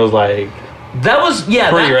 13 was like, that was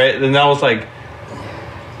right? And that was,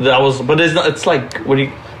 but it's not. It's like, what do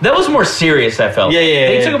you? That was more serious. I felt. Yeah.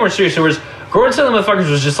 They took it more serious. Whereas Gordon Solie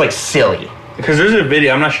Motherfuckers was just like silly. Because there's a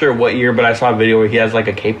video. I'm not sure what year, but I saw a video where he has like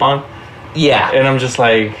a cape on. Yeah, and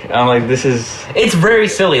I'm like, this is. It's very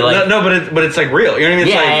silly. Like, no, but it's like real. You know what I mean?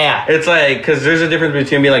 It's yeah. It's like, because there's a difference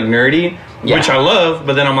between being like nerdy, which I love,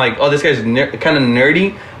 but then I'm like, oh, this guy's kind of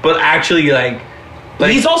nerdy, but actually like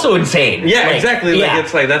he's also insane. Yeah, like, exactly. Like,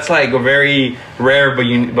 it's like, that's like a very rare but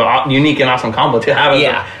unique and awesome combo to have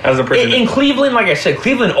as a person. In Cleveland, like I said,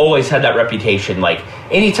 Cleveland always had that reputation. Like,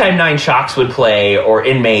 anytime Nine Shocks would play or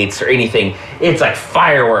Inmates or anything, it's like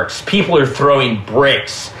fireworks. People are throwing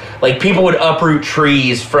bricks. Like, people would uproot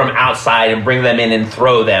trees from outside and bring them in and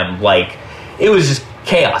throw them. Like, it was just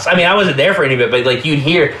chaos. I mean, I wasn't there for any of it, but like, you'd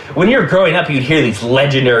hear, when you were growing up, you'd hear these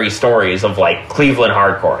legendary stories of like Cleveland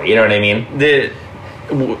hardcore. You know what I mean?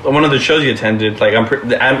 One of the shows you attended, like,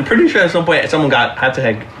 I'm pretty sure at some point someone had to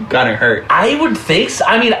have gotten hurt. I would think so.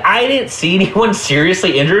 I mean, I didn't see anyone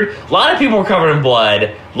seriously injured. A lot of people were covered in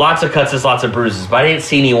blood, lots of cuts, lots of bruises, but I didn't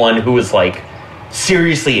see anyone who was like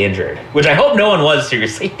seriously injured, which I hope no one was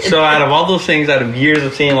seriously injured. So out of all those things, out of years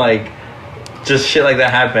of seeing like just shit like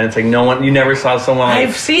that happen, it's like you never saw someone like,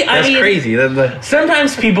 that's crazy.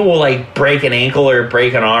 Sometimes people will like break an ankle or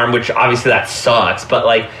break an arm, which obviously that sucks, but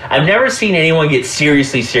like, I've never seen anyone get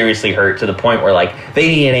seriously hurt to the point where like they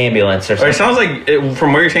need an ambulance or something. Or it sounds like,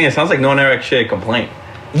 from what you're saying, it sounds like no one ever actually complained.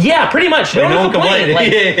 Yeah, pretty much. Like, no one complained.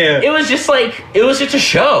 Like, yeah. It was just a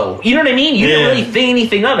show. You know what I mean? You didn't really think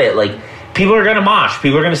anything of it. Like, people are gonna mosh,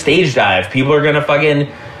 people are gonna stage dive, people are gonna fucking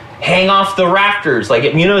hang off the rafters, like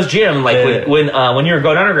at Muno's Gym, like when you were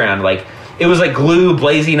going underground. Like, it was like Glue,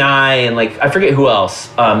 Blazing Eye, and like I forget who else.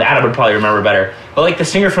 Adam would probably remember better. But like the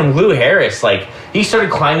singer from Glue, Harris, like he started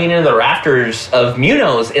climbing into the rafters of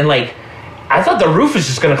Munoz, and like I thought the roof was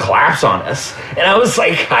just gonna collapse on us, and I was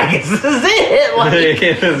like, I guess this is it.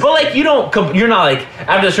 Like, but like you're not like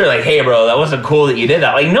after the show like, hey bro, that wasn't cool that you did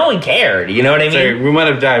that. Like no one cared, you know what I mean? Sorry, we might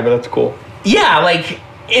have died, but that's cool. Yeah, like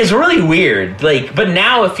it's really weird. Like, but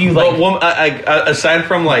now if you like, aside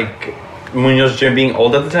from like Munoz Gym being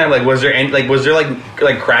old at the time, like was there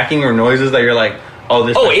like cracking or noises that you're like, oh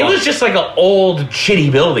this? Oh, it was just like an old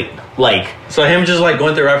shitty building. Like, so him just like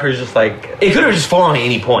going through rafters, just like it could have just fallen at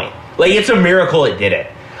any point. Like, it's a miracle it didn't.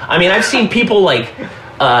 I mean, I've seen people, like,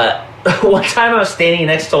 one time I was standing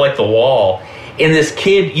next to, like, the wall, and this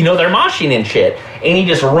kid, you know, they're moshing and shit, and he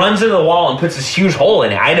just runs into the wall and puts this huge hole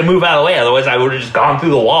in it. I had to move out of the way, otherwise I would have just gone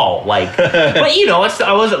through the wall. Like, but, you know,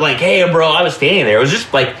 I wasn't like, hey, bro, I was standing there. It was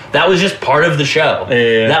just, like, that was just part of the show.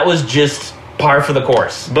 Yeah. That was just par for the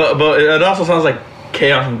course. But it also sounds like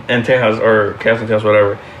Chaos and Tejas, or Chaos and Tejas,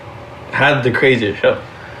 whatever, had the craziest show.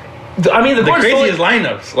 I mean, the craziest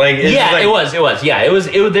lineups. Like, yeah, like, it was. Yeah, it was.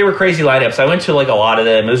 They were crazy lineups. I went to like a lot of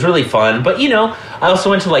them. It was really fun. But you know, I also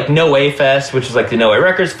went to like No Way Fest, which is like the No Way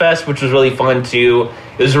Records Fest, which was really fun too.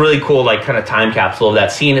 It was a really cool, like, kind of time capsule of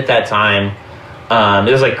that scene at that time.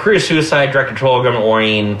 It was like career suicide, direct control, government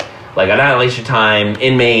warning, like annihilation time,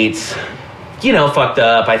 inmates. You know, fucked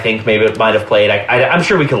up. I think maybe it might have played. I'm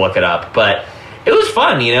sure we could look it up, but. It was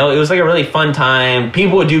fun, you know? It was like a really fun time.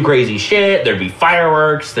 People would do crazy shit. There'd be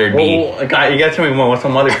fireworks. There'd be... you gotta tell me more. What's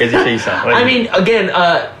some other crazy shit you saw? Like, I mean, again,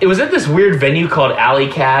 it was at this weird venue called Alley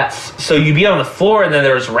Cats. So you'd be on the floor, and then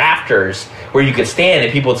there was rafters where you could stand,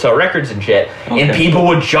 and people would sell records and shit. Okay. And people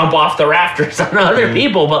would jump off the rafters on other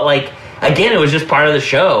people. But, like, again, it was just part of the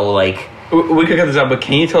show. Like... We could cut this out, but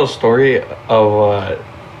can you tell a story of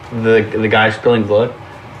the guy spilling blood?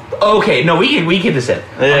 Okay, no, we get this in.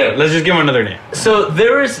 Yeah, okay. Let's just give him another name. So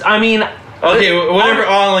there was, I mean... Okay, whatever,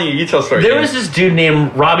 you tell a story. There was this dude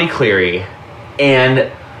named Robbie Cleary,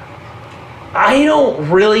 and I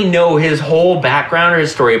don't really know his whole background or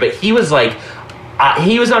his story, but he was like,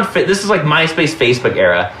 he was on, this is like MySpace, Facebook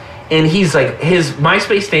era, and he's like, his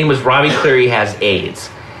MySpace name was Robbie Cleary Has AIDS.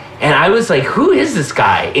 And I was like, who is this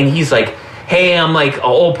guy? And he's like, hey, I'm like an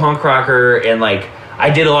old punk rocker, and like, I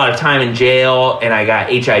did a lot of time in jail, and I got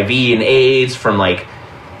HIV and AIDS from, like,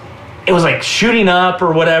 it was, like, shooting up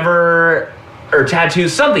or whatever, or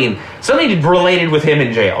tattoos, something related with him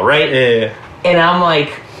in jail, right? Yeah. And I'm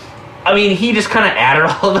like, I mean, he just kind of added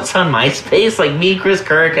all of us on MySpace, like me, Chris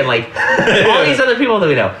Kirk, and, like, all these other people that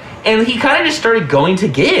we know. And he kind of just started going to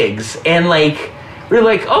gigs, and, like, we were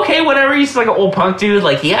like, okay, whatever, he's like an old punk dude,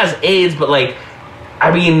 like, he has AIDS, but, like, I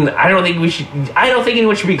mean, I don't think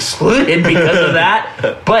anyone should be excluded because of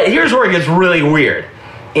that. But here's where it gets really weird.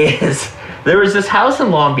 Is there was this house in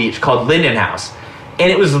Long Beach called Linden House.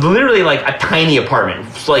 And it was literally like a tiny apartment.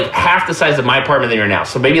 It's like half the size of my apartment that you're in now.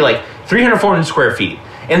 So maybe like 300, 400 square feet.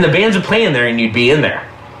 And the bands would play in there and you'd be in there.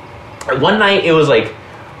 One night it was like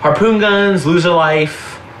Harpoon Guns, Loser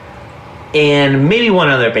Life, and maybe one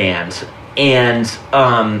other band. And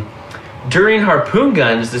during Harpoon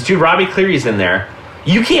Guns, this dude Robbie Cleary's in there.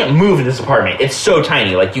 You can't move in this apartment. It's so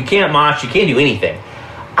tiny. Like, you can't mosh. You can't do anything.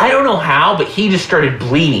 I don't know how, but he just started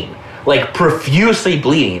bleeding. Like, profusely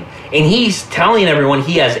bleeding. And he's telling everyone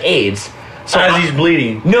he has AIDS. So as he's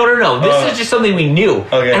bleeding? No. This is just something we knew.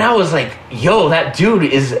 Okay. And I was like, yo, that dude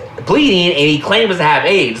is bleeding, and he claims to have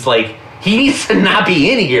AIDS. Like, he needs to not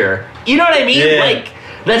be in here. You know what I mean? Yeah. Like...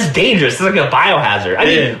 That's dangerous. It's like a biohazard. I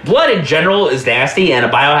mean, blood in general is nasty and a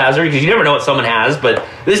biohazard because you never know what someone has, but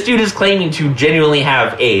this dude is claiming to genuinely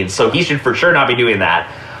have AIDS, so he should for sure not be doing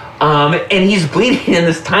that. And he's bleeding in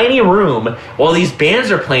this tiny room while these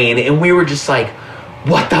bands are playing, and we were just like,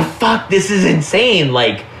 what the fuck? This is insane.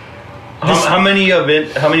 Like, how many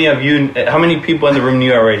people in the room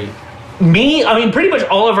knew already? Me? I mean, pretty much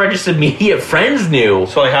all of our just immediate friends knew.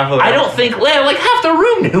 So like half of the room? I don't think... Like half the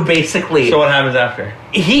room knew, basically. So what happens after?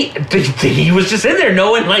 He was just in there.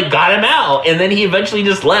 No one, like, got him out. And then he eventually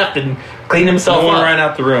just left and cleaned himself up. No one ran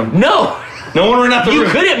out the room? No. No one ran out the room? You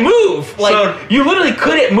couldn't move. Like, you literally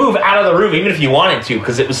couldn't move out of the room, even if you wanted to,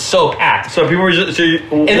 because it was so packed. So people were just...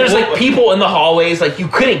 and there's, like, people in the hallways. Like, you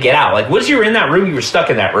couldn't get out. Like, once you were in that room, you were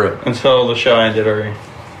stuck in that room. Until the show ended already.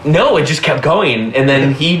 No, it just kept going, and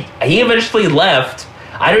then he eventually left.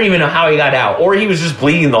 I don't even know how he got out, or he was just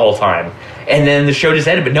bleeding the whole time. And then the show just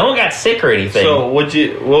ended, but no one got sick or anything. So what was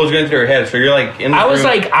going through your head? So you're like in the I was room.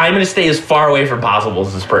 like, I'm going to stay as far away from possible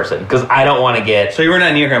as this person because I don't want to get... So you were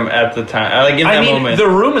not near him at the time, like in that moment. The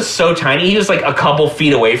room is so tiny. He was like a couple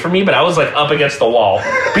feet away from me, but I was like up against the wall,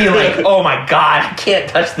 being like, "Oh my god, I can't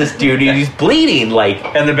touch this dude. He's bleeding." Like,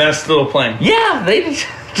 and the band's still playing. Yeah, they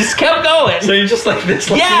just kept going. So you're just like this,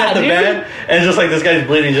 looking at the band, and just like this guy's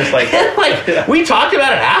bleeding, just like. Like we talked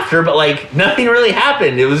about it after, but like nothing really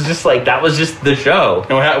happened. It was just like that was just the show.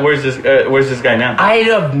 And where's this guy now? I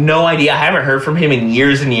have no idea. I haven't heard from him in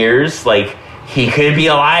years and years. Like he could be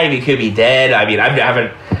alive, he could be dead. I mean, I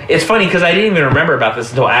haven't. It's funny because I didn't even remember about this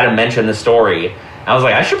until Adam mentioned the story. I was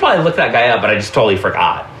like, I should probably look that guy up, but I just totally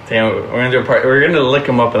forgot. Damn, we're gonna do a part. We're gonna look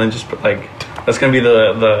him up and then just put like that's gonna be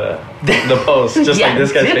the post, just like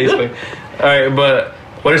this guy's Facebook. All right, but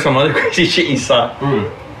what are some other crazy shit you saw?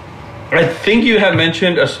 I think you had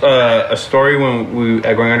mentioned a story when we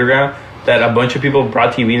at Going Underground that a bunch of people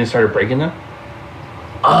brought TV and started breaking them.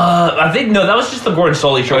 I think no, that was just the Gordon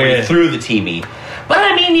Soley show where he threw the TV. But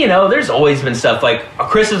I mean, you know, there's always been stuff like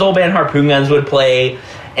Chris's old band Harpoon Guns would play,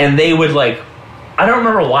 and they would like. I don't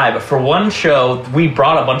remember why, but for one show, we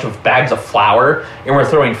brought a bunch of bags of flour, and we're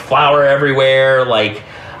throwing flour everywhere. Like,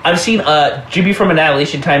 I've seen GB from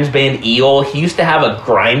Annihilation Times band Eel. He used to have a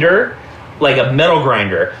grinder, like a metal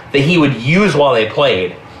grinder, that he would use while they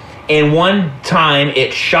played. And one time,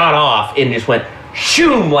 it shot off and just went,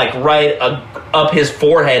 shoom, like right up his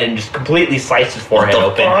forehead and just completely sliced his forehead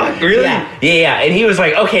open. Fuck? Really? Yeah. And he was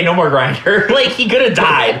like, okay, no more grinder. Like, he could have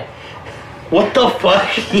died. What the fuck?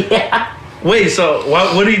 Yeah. Wait, so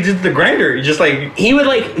what did he do to the grinder? He just like... He would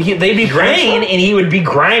like... they'd be playing and he would be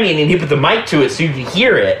grinding and he'd put the mic to it so you could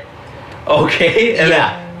hear it. Okay. And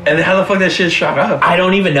then how the fuck that shit shot up? I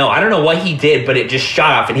don't even know. I don't know what he did, but it just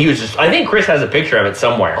shot off and he was just... I think Chris has a picture of it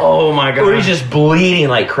somewhere. Oh my god. Where he's just bleeding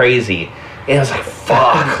like crazy. And I was like,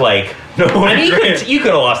 fuck, like... No, I mean, you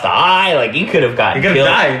could have lost an eye, like, you could have gotten killed.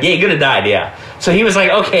 Died. Yeah, you could have died, yeah. So he was like,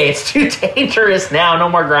 okay, it's too dangerous now, no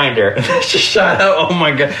more grinder. That just shot out, oh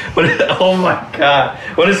my god. Oh my god.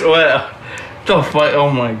 What the fuck, oh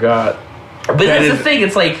my god. But that's the thing,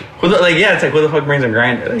 it's like... it's like, who the fuck brings a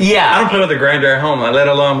grinder? Like, yeah. I don't play with a grinder at home, let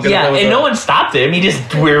alone... Yeah, and no one stopped him.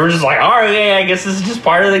 We were just like, all right, yeah, I guess this is just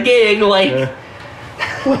part of the gig, like... Yeah.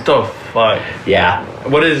 What the fuck? Yeah.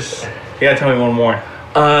 What is... You gotta tell me one more.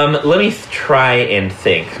 Let me try and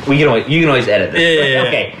think. You can always edit this. Yeah.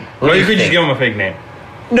 Okay. Or you could just give him a fake name.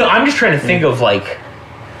 No, I'm just trying to think of like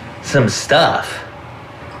some stuff.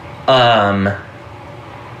 I'm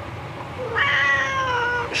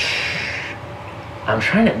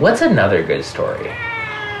trying to. What's another good story?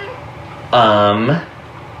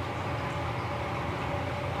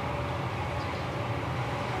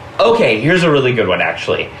 Okay, here's a really good one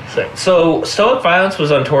actually. So Stoic Violence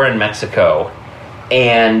was on tour in Mexico.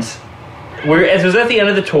 And it was at the end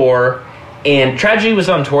of the tour, and Tragedy was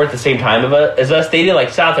on tour at the same time as us. They did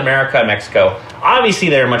like South America and Mexico. Obviously,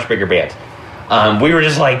 they're a much bigger band. We were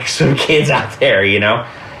just like some kids out there, you know?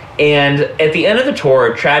 And at the end of the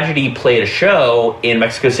tour, Tragedy played a show in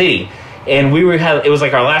Mexico City. And it was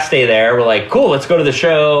like our last day there. We're like, cool, let's go to the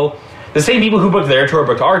show. The same people who booked their tour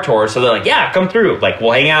booked our tour. So they're like, yeah, come through. Like,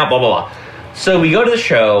 we'll hang out, blah, blah, blah. So we go to the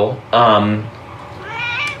show, and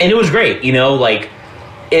it was great, you know? Like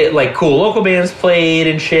cool local bands played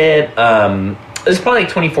and shit. It was probably like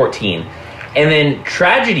 2014. And then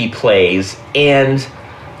Tragedy plays, and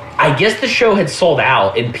I guess the show had sold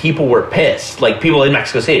out and people were pissed. Like people in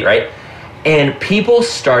Mexico City, right? And people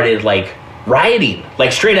started like rioting,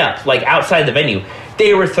 like straight up, like outside the venue.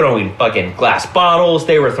 They were throwing fucking glass bottles,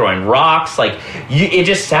 they were throwing rocks, it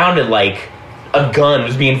just sounded like a gun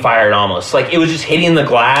was being fired almost. Like it was just hitting the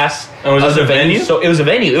glass. Oh, was this a venue? So it was a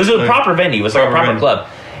venue. It was a proper venue. It was like a proper club.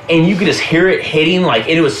 And you could just hear it hitting, like,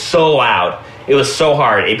 and it was so loud. It was so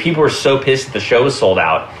hard. And people were so pissed that the show was sold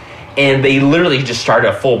out. And they literally just started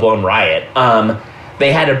a full-blown riot.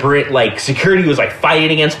 They had to bring, like, security was, like,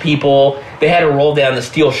 fighting against people. They had to roll down the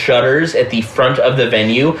steel shutters at the front of the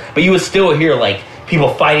venue. But you would still hear, like,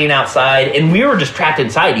 people fighting outside. And we were just trapped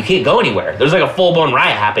inside. You can't go anywhere. There's, like, a full-blown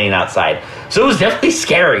riot happening outside. So it was definitely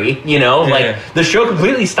scary, you know? Yeah. Like, the show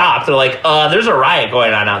completely stopped. They're like, there's a riot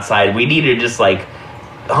going on outside. We need to just, like...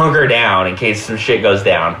 hunker down in case some shit goes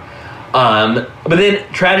down. But then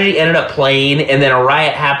Tragedy ended up playing, and then a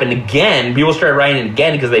riot happened again. People started rioting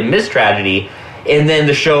again because they missed Tragedy, and then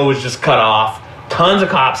the show was just cut off. Tons of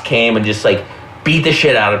cops came and just like beat the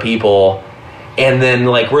shit out of people. And then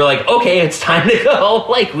like we're like, okay, it's time to go.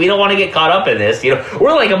 Like we don't want to get caught up in this, you know.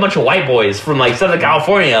 We're like a bunch of white boys from like Southern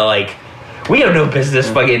California. Like we have no business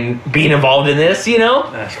fucking being involved in this, you know.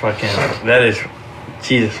 That is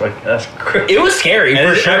Jesus, like that's crazy. It was scary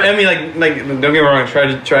for sure. I mean, like don't get me wrong,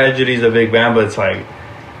 tragedy's a big band, but it's like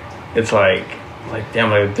damn,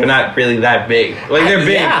 like they're not really that big. Like they're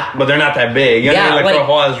big, but they're not that big. You know, like for a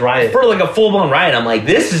whole ass riot, for like a full blown riot, I'm like,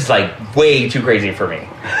 this is like way too crazy for me.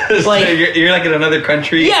 Like you're like in another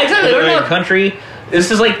country. Yeah, exactly. We're in another country. This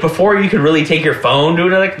is like before you could really take your phone to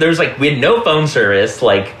another. There's like we had no phone service.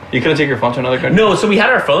 Like you couldn't take your phone to another country. No, so we had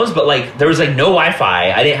our phones, but like there was like no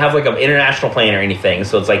Wi-Fi. I didn't have like an international plan or anything.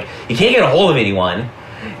 So it's like you can't get a hold of anyone.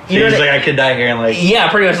 You're just like I could die here and like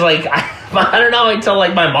pretty much like I don't know. I tell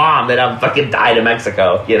like my mom that I'm fucking died in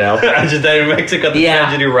Mexico. You know, I just died in Mexico at the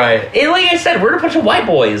tragedy riot. And like I said, we're a bunch of white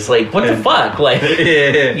boys. Like what the fuck? Like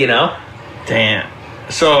you know, damn.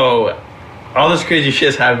 So. All this crazy shit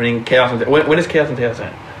is happening. Chaos and when is Chaos and Chaos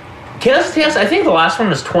end? Chaos and Chaos, I think the last one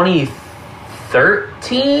was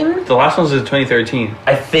 2013. The last one was in 2013.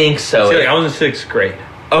 I think so. See, like, I was in 6th grade.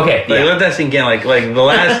 Okay, let that sink in. Like the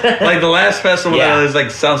last the last festival that was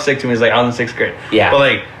like sounds sick to me is like I was in 6th grade. Yeah. But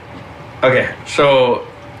like, okay, so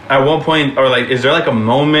at one point or like, is there like a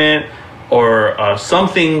moment or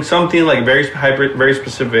something like very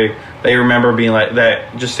specific that you remember being like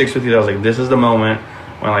that just sticks with you? That was like, this is the moment.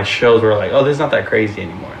 When like shows were like, oh, this is not that crazy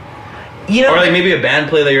anymore. You know, or like maybe a band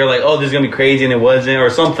play that you're like, oh, this is gonna be crazy and it wasn't,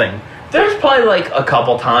 or something. There's probably like a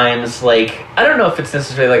couple times, like I don't know if it's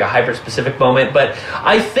necessarily like a hyper specific moment, but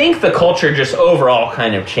I think the culture just overall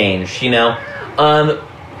kind of changed. You know,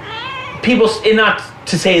 people, and not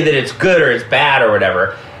to say that it's good or it's bad or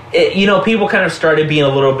whatever. You know, people kind of started being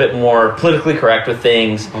a little bit more politically correct with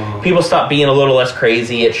things. Mm-hmm. People stopped being a little less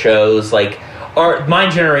crazy at shows, like. My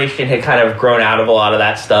generation had kind of grown out of a lot of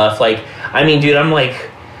that stuff. Like, I mean, dude, I'm like,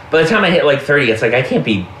 by the time I hit like 30, it's like I can't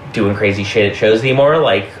be doing crazy shit at shows anymore.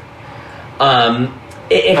 Like, how old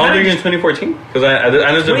are you in 2014? Because I know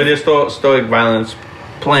there's a video Stoic Violence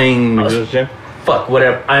playing. Fuck,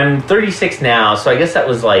 whatever. I'm 36 now, so I guess that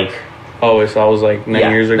was like. Oh, so I was like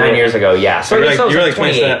 9 years ago. 9 years ago, yeah. So you were like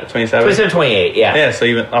 27? 27, 28, yeah. Yeah, so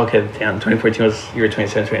even damn, 2014 was you were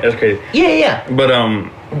 27, 28. That's crazy. Yeah. But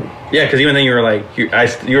yeah, because even then you were like you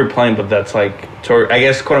were playing, but that's like I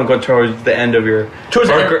guess quote unquote towards the end of your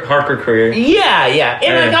hardcore career. Yeah,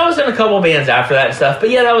 and like I was in a couple bands after that and stuff,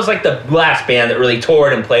 but yeah, that was like the last band that really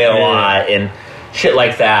toured and played a lot and shit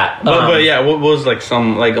like that. But yeah, what was like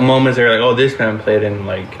some like moments that you're like, oh, this band played in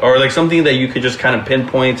like, or like something that you could just kind of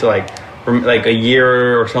pinpoint to like a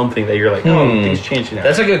year or something that you're like, oh, things changed now.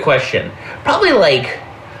 That's a good question. Probably like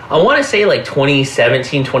I want to say like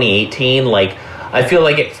 2017, 2018, like. I feel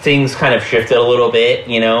like things kind of shifted a little bit,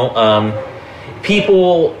 you know.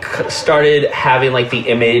 People started having like the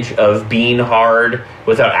image of being hard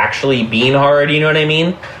without actually being hard, you know what I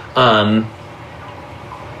mean?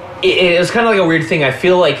 It was kind of like a weird thing. I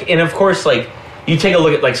feel like, and of course, like you take a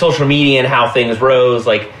look at like social media and how things rose,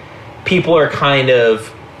 like people are kind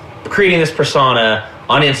of creating this persona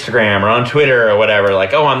on Instagram or on Twitter or whatever,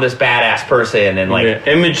 like, oh, I'm this badass person, and like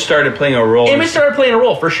image started playing a role. Image started playing a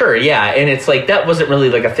role for sure, yeah. And it's like that wasn't really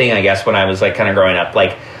like a thing, I guess, when I was like kind of growing up.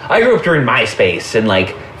 Like I grew up during MySpace and like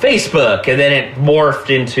Facebook, and then it morphed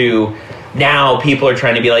into now people are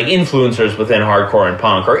trying to be like influencers within hardcore and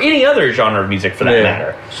punk or any other genre of music for that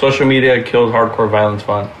matter. Social media killed hardcore violence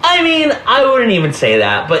fun. I mean, I wouldn't even say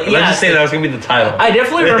that, but yeah, let's just say that was gonna be the title. I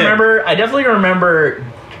definitely remember.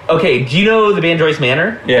 Okay, do you know the band Joyce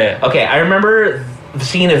Manor? Yeah. Okay, I remember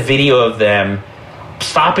seeing a video of them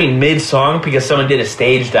stopping mid-song because someone did a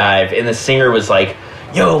stage dive, and the singer was like,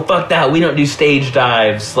 yo, fuck that, we don't do stage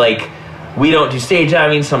dives. Like, we don't do stage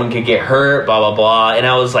diving, someone could get hurt, blah, blah, blah. And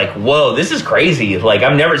I was like, whoa, this is crazy. Like,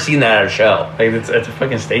 I've never seen that at a show. Like, it's a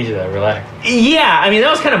fucking stage dive, relax. Yeah, I mean, that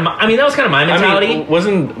was kind of my mentality. I mean,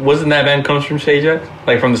 wasn't that band comes from stage dive?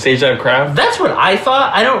 Like, from the stage dive crowd? That's what I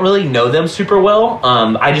thought. I don't really know them super well.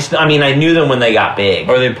 I knew them when they got big.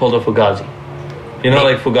 Or they pulled a Fugazi. You know,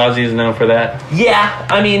 like, Fugazi is known for that? Yeah,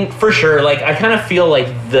 I mean, for sure. Like, I kind of feel like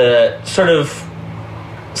the sort of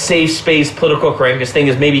safe space political correctness thing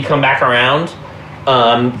has maybe come back around.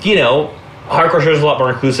 You know, hardcore shows are a lot more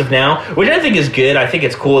inclusive now, which I think is good. I think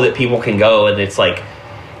it's cool that people can go and it's like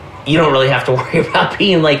you don't really have to worry about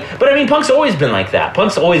being like, but I mean, punk's always been like that.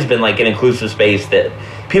 Punk's always been like an inclusive space that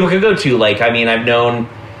people can go to. Like, I mean, I've known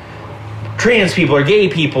trans people or gay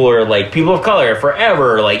people or like people of color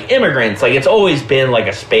forever, like immigrants. Like, it's always been like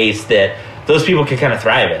a space that those people can kind of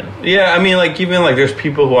thrive in. Yeah, I mean, like, even like there's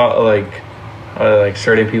people who are like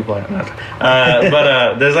certain people are not,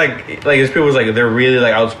 but there's like there's people who's like they're really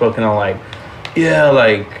like outspoken on like, yeah,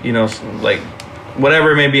 like, you know, like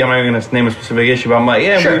whatever it may be. I'm not even gonna name a specific issue, but I'm like,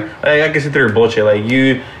 yeah, sure. I can sit through bullshit. Like,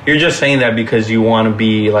 you're just saying that because you want to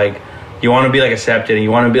be like you want to be like accepted, and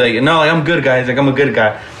you want to be like, no, like I'm good, guys, like I'm a good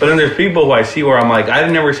guy. But then there's people who I see where I'm like,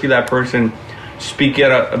 I've never seen that person speak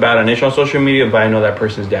yet about an issue on social media, but I know that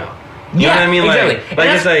person's down. You know what I mean? Exactly. Like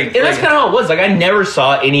it's like, and that's kind of how it was. Like I never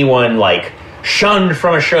saw anyone like shunned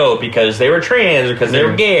from a show because they were trans or because they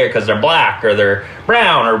were gay or because they're black or they're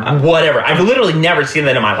brown or whatever. I've literally never seen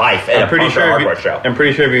that in my life at a punk or hardcore show. I'm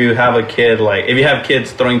pretty sure if you have a kid, like if you have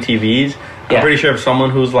kids throwing TVs, I'm pretty sure if someone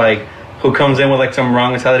who comes in with like some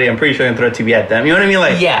wrong mentality, I'm pretty sure they can throw a TV at them. You know what I mean?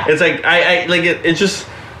 Like it's like I like it's just.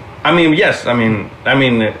 I mean, yes. I mean,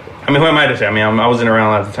 who am I to say? I mean, I wasn't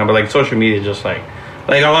around at the time, but like social media, just like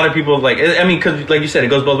a lot of people like. I mean, because like you said, it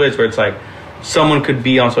goes both ways. Where it's like someone could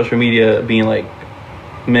be on social media being like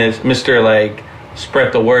Mr. like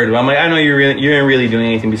spread the word. But I'm like, I know you ain't really doing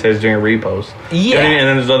anything besides doing a repost. Yeah. You know what I mean? And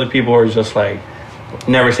then there's other people who are just like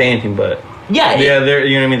never say anything, but they're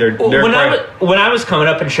you know what I mean? They're when I was coming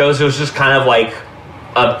up in shows, it was just kind of like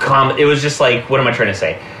it was just like, what am I trying to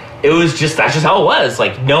say? That's just how it was.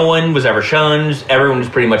 Like, no one was ever shunned. Everyone was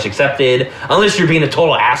pretty much accepted. Unless you're being a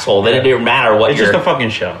total asshole, then it didn't matter what it's just a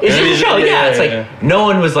fucking show. It's just a show, It's like, no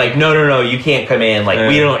one was like, no, you can't come in. Like,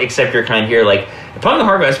 we don't accept your kind here. Like, punk and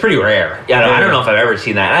hardcore, that's pretty rare. I don't know if I've ever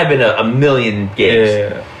seen that. I've been to a million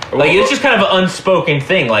gigs. Like, it's just kind of an unspoken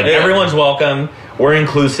thing. Like, everyone's welcome. We're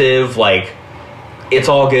inclusive. Like, it's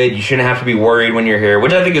all good. You shouldn't have to be worried when you're here,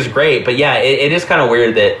 which I think is great. But, yeah, it is kind of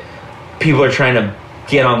weird that people are trying to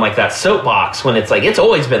get on like that soapbox when it's like it's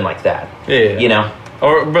always been like that. You know.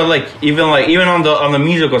 But like even on the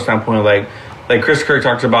musical standpoint, like Chris Kirk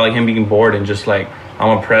talks about like him being bored and just like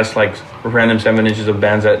I'm oppressed like random 7 inches of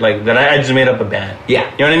bands that I just made up a band.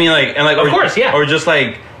 Yeah. You know what I mean? Like and like of course, or just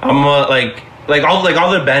like I'm like all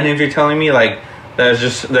the band names you're telling me like that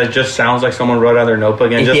just sounds like someone wrote out their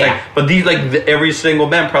notebook and just like but these like every single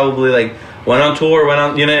band probably like went on tour,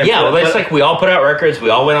 you know. Yeah, well, it's like we all put out records, we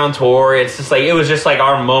all went on tour. It's just like it was just like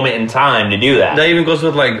our moment in time to do that. That even goes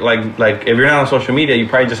with like if you're not on social media, you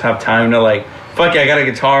probably just have time to like, fuck yeah, I got a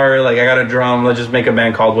guitar, like I got a drum, let's just make a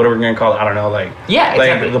band called whatever we're gonna call it. I don't know, like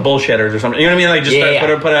exactly. Like the Bullshitters or something. You know what I mean? Like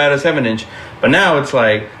just put out a 7-inch. But now it's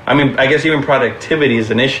like, I mean, I guess even productivity is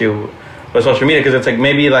an issue with social media because it's like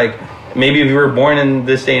maybe if you were born in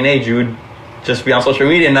this day and age, you would just be on social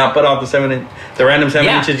media and not put out the random 7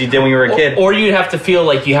 inches you did when you were a kid. Or you'd have to feel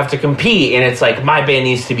like you have to compete, and it's like, my band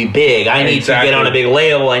needs to be big. I need to get on a big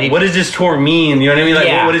label. What does this tour mean? You know what I mean?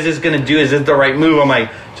 Like, what is this going to do? Is this the right move? I'm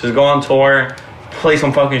like, just go on tour, play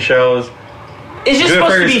some fucking shows. It's just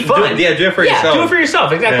supposed to be fun. Do it for yourself. Do it for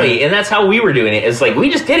yourself, exactly. Yeah. And that's how we were doing it. It's like,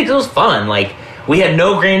 we just did it because it was fun. Like, we had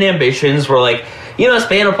no grand ambitions. We're like, this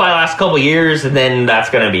band will probably last a couple years, and then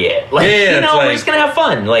that's going to be it. Like, we're just going to have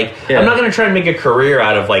fun. Like, I'm not going to try to make a career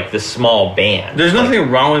out of, like, this small band. There's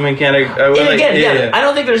nothing wrong with mechanic. I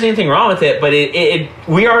don't think there's anything wrong with it, but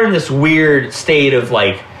we are in this weird state of,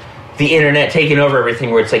 like, the internet taking over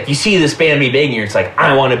everything where it's like, you see this band be big, and you're just like,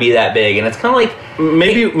 I want to be that big. And it's kind of like...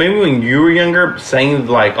 Maybe when you were younger, saying,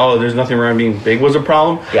 like, oh, there's nothing wrong with being big was a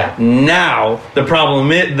problem. Yeah. Now, the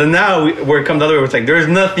problem is... where it comes the other way, it's like, there's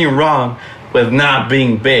nothing wrong with not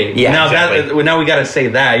being big. Yeah, now we gotta say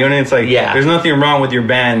that. You know what I mean? It's like, there's nothing wrong with your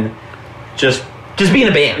band just being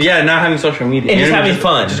a band. Yeah, not having social media. And just having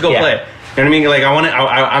fun. Just go play it. You know what I mean? Like,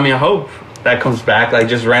 I hope that comes back, like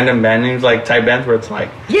just random band names, like type bands where it's like...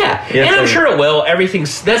 Yeah, and I'm sure it will.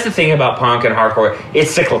 That's the thing about punk and hardcore.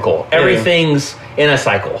 It's cyclical. Everything's in a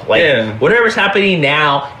cycle. Like, whatever's happening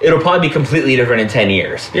now, it'll probably be completely different in 10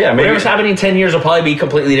 years. Yeah, maybe. Whatever's happening in 10 years will probably be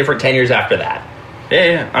completely different 10 years after that.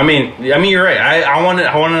 Yeah. I mean, you're right. I want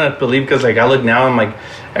to believe because like I look now and like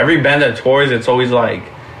every band that tours, it's always like,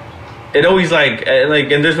 and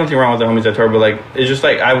there's nothing wrong with the homies that tour, but like it's just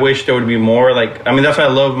like I wish there would be more. Like, I mean, that's why I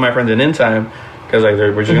love my friends in Time because like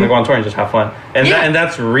we're just gonna go on tour and just have fun, and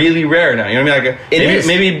that's really rare now. You know what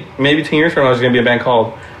I mean? Like maybe 10 years from now, there's gonna be a band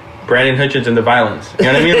called Branden, Hutchins, and the Violence. You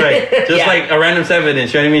know what I mean? Like just like a random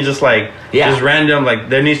 7-inch. You know what I mean? Just like just random. Like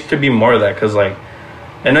there needs to be more of that because like.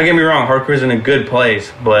 And don't get me wrong, hardcore's in a good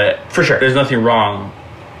place, but for sure, there's nothing wrong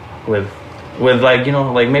with like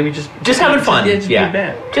like maybe just having fun. Just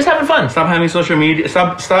just having fun. Stop having social media.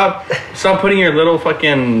 Stop putting your little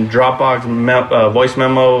fucking Dropbox voice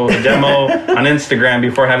memo demo on Instagram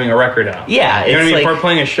before having a record out. Yeah, you know what I mean. Before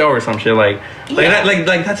playing a show or some shit like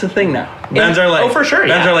that's the thing now. Bands are like for sure.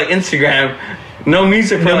 Bands are like Instagram. no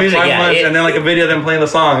music for No like music, 5 yeah, months, and then like a video of them playing the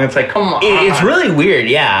song. It's like, come on. It's really weird.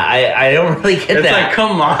 Yeah, I don't really get It's that. like,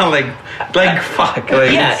 come on, like fuck.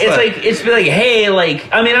 Like, Yeah, it's be like, hey, like,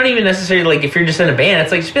 I mean, I don't even necessarily, like, if you're just in a band,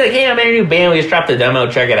 it's like, just be like, hey, I'm in a new band, we just dropped a demo,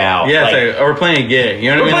 check it out. yeah, like, it's like, or we're playing a gig.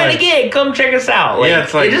 You know what I mean? we're playing a gig, come check us out. Like, Yeah,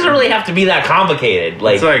 it's like- it doesn't really have to be that complicated.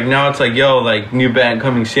 Like, It's like, now it's like, yo, like, new band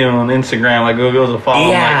coming soon on Instagram, like, go to follow.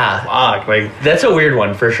 Yeah. I'm like, fuck, like, that's a weird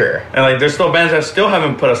one for sure. and like, there's still bands that still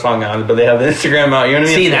haven't put a song out, but they have the Instagram out. You know what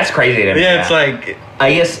I mean? See, that's crazy to me. yeah, it's like,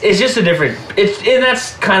 I guess it's just a different. And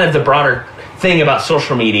that's kind of the broader thing about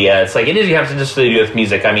social media. It's like it is. You have to just do with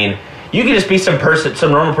music. I mean, you can just be some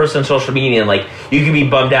normal person on social media, and like you can be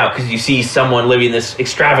bummed out because you see someone living this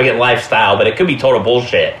extravagant lifestyle, but it could be total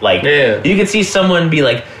bullshit. Like you can see someone be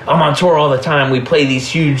like, "I'm on tour all the time. We play these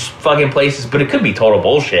huge fucking places," but it could be total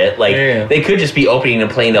bullshit. Like they could just be opening and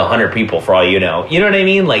playing to 100 people for all you know. You know what I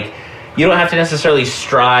mean? Like. You don't have to necessarily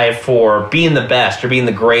strive for being the best or being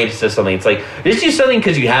the greatest at something. It's like, just do something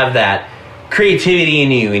because you have that creativity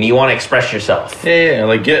in you and you want to express yourself. Yeah,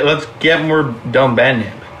 like, let's get more dumb band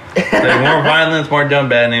names. Like, more violence, more dumb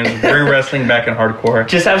band names. Bring wrestling back in hardcore.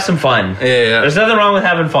 Just have some fun. Yeah. There's nothing wrong with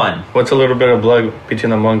having fun. What's a little bit of blood between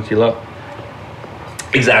the monks you love?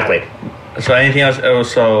 Exactly. So anything else? Oh,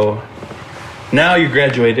 so now you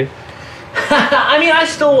graduated. I mean, I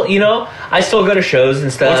still go to shows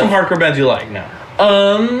and stuff. What's some hardcore bands you like now?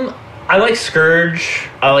 I like Scourge.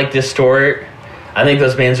 I like Distort. I think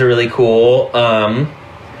those bands are really cool.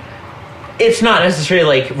 It's not necessarily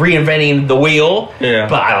like reinventing the wheel,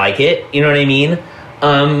 but I like it. You know what I mean?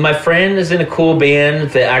 My friend is in a cool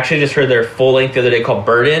band that actually just heard their full length the other day called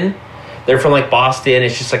Branden. They're from like Boston.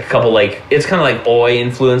 It's just like a couple like it's kind of like Oi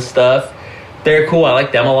influenced stuff. They're cool. I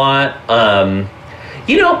like them a lot.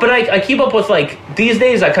 You know, but I keep up with, like, these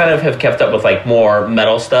days I kind of have kept up with, like, more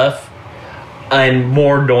metal stuff and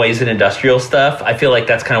more noise and industrial stuff. I feel like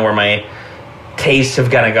that's kind of where my tastes have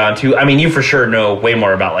kind of gone to. I mean, you for sure know way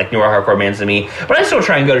more about, like, newer hardcore bands than me, but I still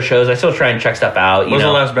try and go to shows. I still try and check stuff out. What was the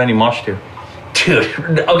last band you moshed to?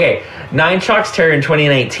 Dude, okay, Nine Chalks Terror in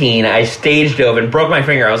 2019, I stage dove and broke my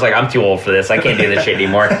finger. I was like, I'm too old for this. I can't do this shit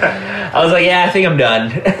anymore. I was like, yeah, I think I'm done.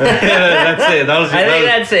 That's it.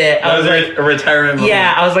 That's it. I was like a retirement moment.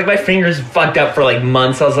 Yeah, I was like, my finger's fucked up for like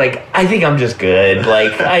months. I was like, I think I'm just good.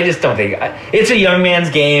 Like, I just don't think... It's a young man's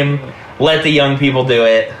game. Let the young people do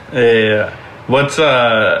it. Yeah. What's...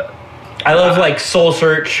 I love like Soul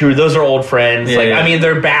Search, who those are old friends. Yeah, like yeah. I mean,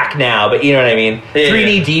 they're back now, but you know what I mean.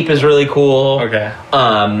 3D Deep is really cool. Okay.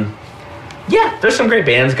 Yeah, there's some great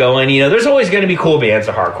bands going. You know, there's always going to be cool bands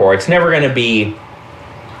of hardcore. It's never going to be,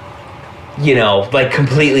 you know, like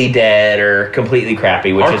completely dead or completely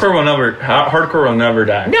crappy. Which hardcore will never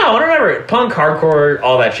die. No, it'll never. Punk, hardcore,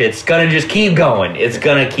 all that shit's gonna just keep going. It's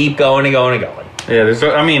gonna keep going and going and going. Yeah,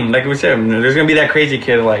 like we said, there's gonna be that crazy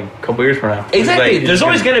kid like a couple years from now. Exactly. Like, there's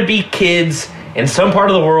always gonna be kids in some part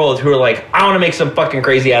of the world who are like, I want to make some fucking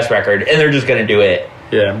crazy ass record, and they're just gonna do it.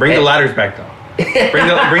 Yeah, bring the ladders back though. bring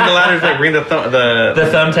the ladders back. Bring the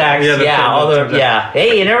thumbtacks. Yeah,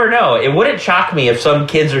 Hey, you never know. It wouldn't shock me if some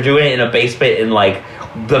kids are doing it in a basement in like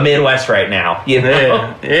the Midwest right now. You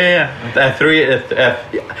know? Yeah. That's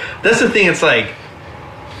the thing. It's like.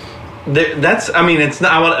 It's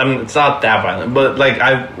not that violent, but like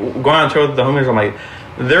I've gone on tour with the homies. I'm like,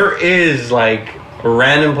 there is like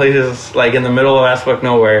random places like in the middle of ass fuck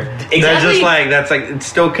nowhere. Exactly. That's like it's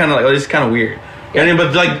still kind of like it's kind of weird. Yeah. I mean,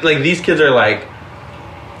 but like these kids are like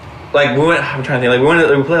we went. I'm trying to think.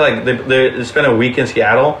 Like we play like they spent a week in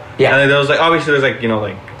Seattle. Yeah. And there was like obviously there's like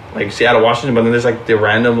like Seattle, Washington, but then there's like the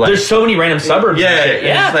random like there's so many random suburbs.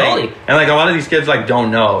 Yeah, totally. And like a lot of these kids like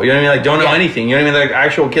don't know. You know what I mean? Like don't know anything. You know what I mean? Like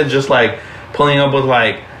actual kids just like pulling up with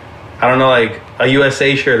like I don't know like a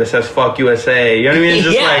USA shirt that says "fuck USA." You know what I mean? It's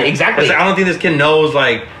just like exactly. Like, I don't think this kid knows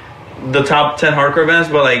like the top 10 hardcore bands,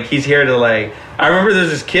 but like he's here to like. I remember there's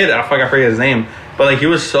this kid. I forget his name, but like he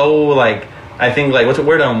was so like I think like what's the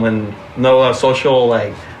word on when no social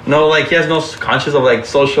like. No, like he has no conscious of like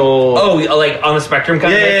social. Oh, like on the spectrum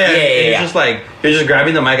kind of thing? He's just like he's just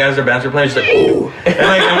grabbing the mic as their bands are playing. He's like, ooh, and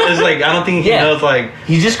like it's like I don't think he knows like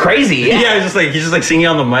he's just crazy. Yeah, he's just like singing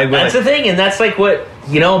on the mic. That's the thing, and that's like what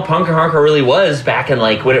punk and hardcore really was back in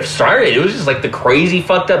like when it started. It was just like the crazy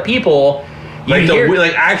fucked up people. Like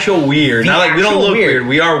like actual weird. Not like we don't look weird.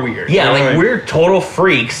 We are weird. Yeah, like we're total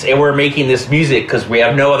freaks, and we're making this music because we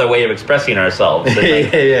have no other way of expressing ourselves. And,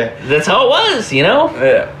 like, that's how it was,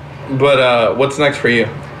 Yeah. But what's next for you?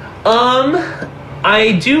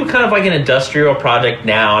 I do kind of like an industrial project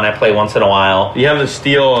now, and I play once in a while. You have to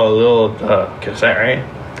steal a little cassette, right?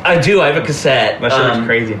 I do. I have a cassette. That shit looks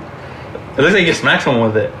crazy. It looks like you can smack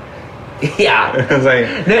someone with it. Yeah. It's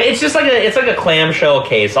like, No, it's just like a clamshell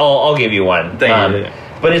case. I'll give you one. thank you.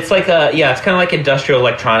 But it's like it's kind of like industrial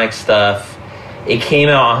electronic stuff. It came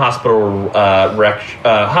out on Hospital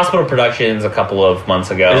Productions a couple of months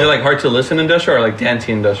ago. Is it like hard to listen industrial or like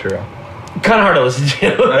dancey industrial? Kind of hard to listen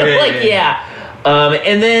to. Okay, like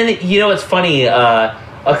and then it's funny.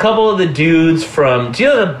 A couple of the dudes from, do you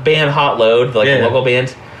know the band Hot Load, the local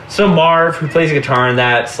band? So Marv, who plays guitar in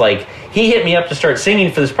that's like, he hit me up to start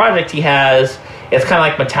singing for this project he has. It's kind of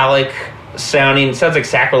like metallic sounding. It sounds like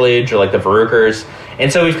Sacrilege or like the Verukers.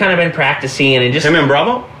 And so we've kind of been practicing and just... Him and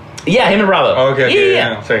Bravo? Yeah, him and Bravo. Oh, okay.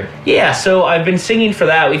 Yeah. Sorry. Yeah, so I've been singing for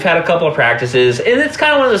that. We've had a couple of practices. And it's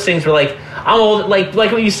kind of one of those things where like, I'm old, like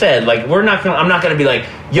what you said, like I'm not gonna be like,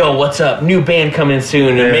 yo, what's up? New band coming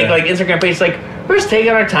soon and make like Instagram pages. Like, we're just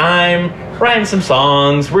taking our time, writing some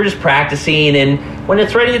songs, we're just practicing, and when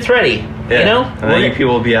it's ready, it's ready. Yeah. You know? And then you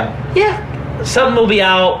people will be out. Yeah. Something will be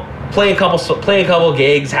out. Play a couple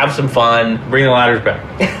gigs, have some fun. Bring the ladders back.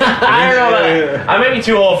 I don't know. I may be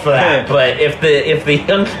too old for that, but if the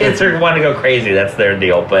young kids want to go crazy, that's their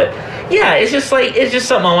deal. But yeah, it's just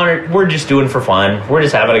something we're just doing for fun. We're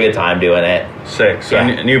just having a good time doing it. Sick. So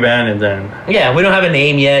new band and then we don't have a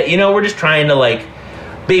name yet. We're just trying to like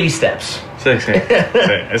baby steps. Sick.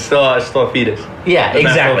 It's still a fetus. Yeah,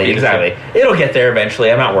 exactly. It'll get there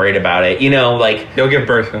eventually. I'm not worried about it. Like you'll give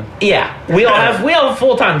birth. Then. Yeah, we all have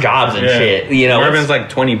full-time jobs and shit. Marvin's like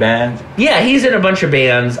 20 bands. Yeah, he's in a bunch of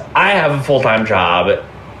bands. I have a full-time job.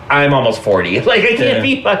 I'm almost 40. Like I can't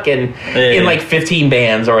be fucking in like 15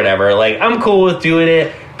 bands or whatever. Like I'm cool with doing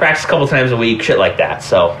it. Practice a couple times a week, shit like that.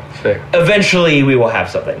 So sick. Eventually we will have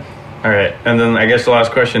something. All right, and then I guess the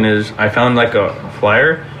last question is: I found like a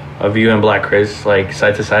flyer of you and Black Chris, like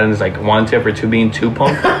side to side, and it's like 1 tip or 2 being 2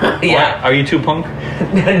 punk. Yeah. Are you 2 punk?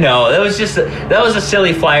 No, that was a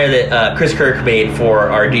silly flyer that Chris Kirk made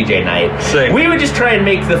for our DJ night. Sick. We would just try and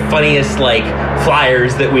make the funniest like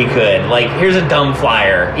flyers that we could. Like, here's a dumb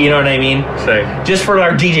flyer. You know what I mean? Sick. Just for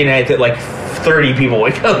our DJ night that like 30 people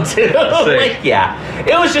would come to. Like, yeah.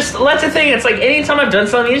 It was just, that's the thing. It's like anytime I've done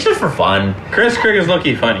something, it's just for fun. Chris Kirk is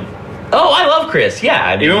low-key funny. Oh, I love Chris. Yeah.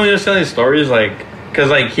 I mean, even when he was telling stories, like, because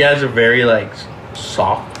like he has a very like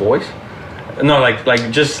soft voice. No, like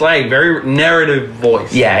just like very narrative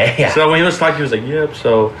voice. Yeah. So when he was talking, he was like, "Yep."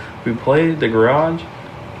 So we played the garage.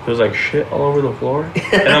 It was like shit all over the floor,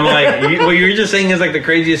 and I'm like, what you're just saying is like the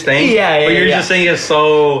craziest thing. Yeah. But you're just saying it's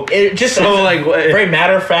so like very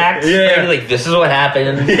matter of fact. Yeah. Like, this is what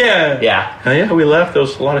happened. Yeah. Yeah. And yeah, we left. There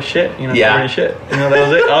was a lot of shit. Yeah. Shit. That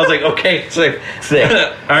was it. I was like, okay, sick.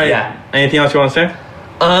 All right. Yeah. Anything else you want to say?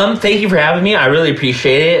 Thank you for having me. I really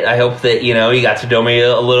appreciate it. I hope that, you got to know me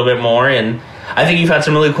a little bit more, and I think you've had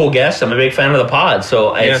some really cool guests. I'm a big fan of the pod,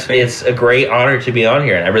 so it's a great honor to be on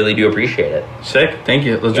here, and I really do appreciate it. Sick. Thank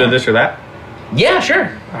you. Let's do this or that. Yeah,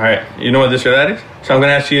 sure. All right. You know what this or that is? So I'm going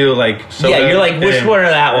to ask you, like... soda, you're like, which one or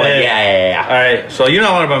that one? Yeah. All right. So you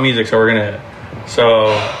know a lot about music, so we're going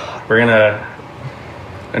to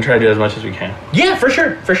try to do as much as we can. Yeah, for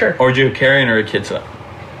sure. Or would you carry or a Kitsa?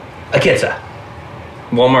 A Kitsa.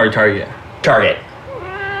 Walmart or Target? Target.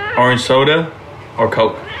 Orange soda or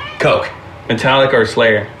Coke? Coke. Metallic or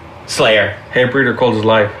Slayer? Slayer. Hatebreed or Cold as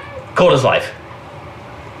Life? Cold as Life.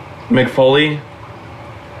 McFoley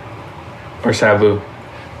or Sabu?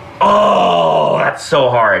 Oh, that's so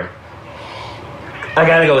hard. I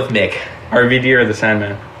gotta go with Mick. RVD or The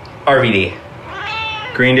Sandman? RVD.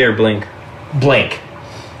 Green Day or Blink? Blink.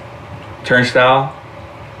 Turnstile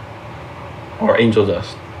or Angel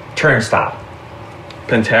Dust? Turnstile.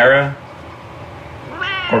 Pantera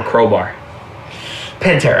or Crowbar?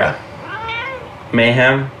 Pantera.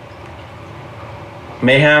 Mayhem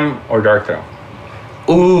or Dark Throne?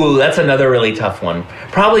 Ooh, that's another really tough one.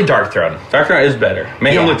 Probably Dark Throne. Dark Throne is better.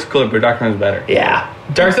 Mayhem looks good, but Dark Throne is better. Yeah.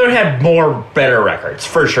 Dark Throne had better records,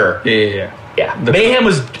 for sure. Yeah. Mayhem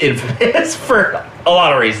was infamous for a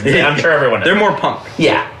lot of reasons. Yeah. I'm sure everyone knows. They're more punk.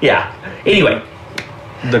 Yeah. Anyway.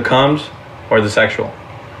 The Comes or The Sexual?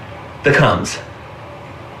 The Comes.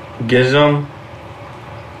 Gizm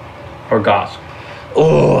or Goss?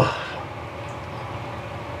 Oh.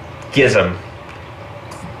 Gizm.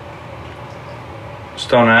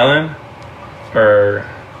 Stone Island or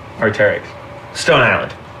Terex? Stone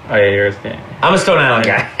Island. Oh yeah, I'm a Stone Island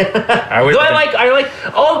guy. I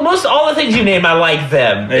like almost all the things you name. I like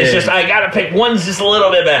them. It's just I gotta pick one's just a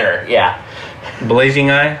little bit better. Yeah.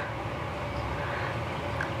 Blazing Eye.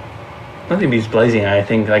 Nothing beats Blazing Eye. I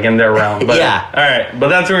think like in their realm. But, yeah. All right, but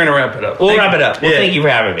that's where we're gonna wrap it up. We'll wrap it up. Well, thank you for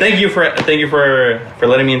having me. Thank you for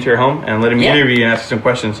letting me into your home and letting me interview you and ask you some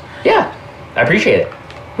questions. Yeah, I appreciate it.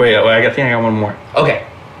 Wait, I think I got one more. Okay.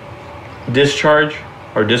 Discharge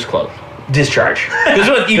or disclose? discharge.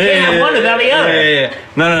 Because you can't have one without the other.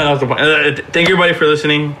 No, that was the point. Thank you, everybody, for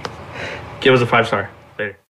listening. Give us a 5-star. Later.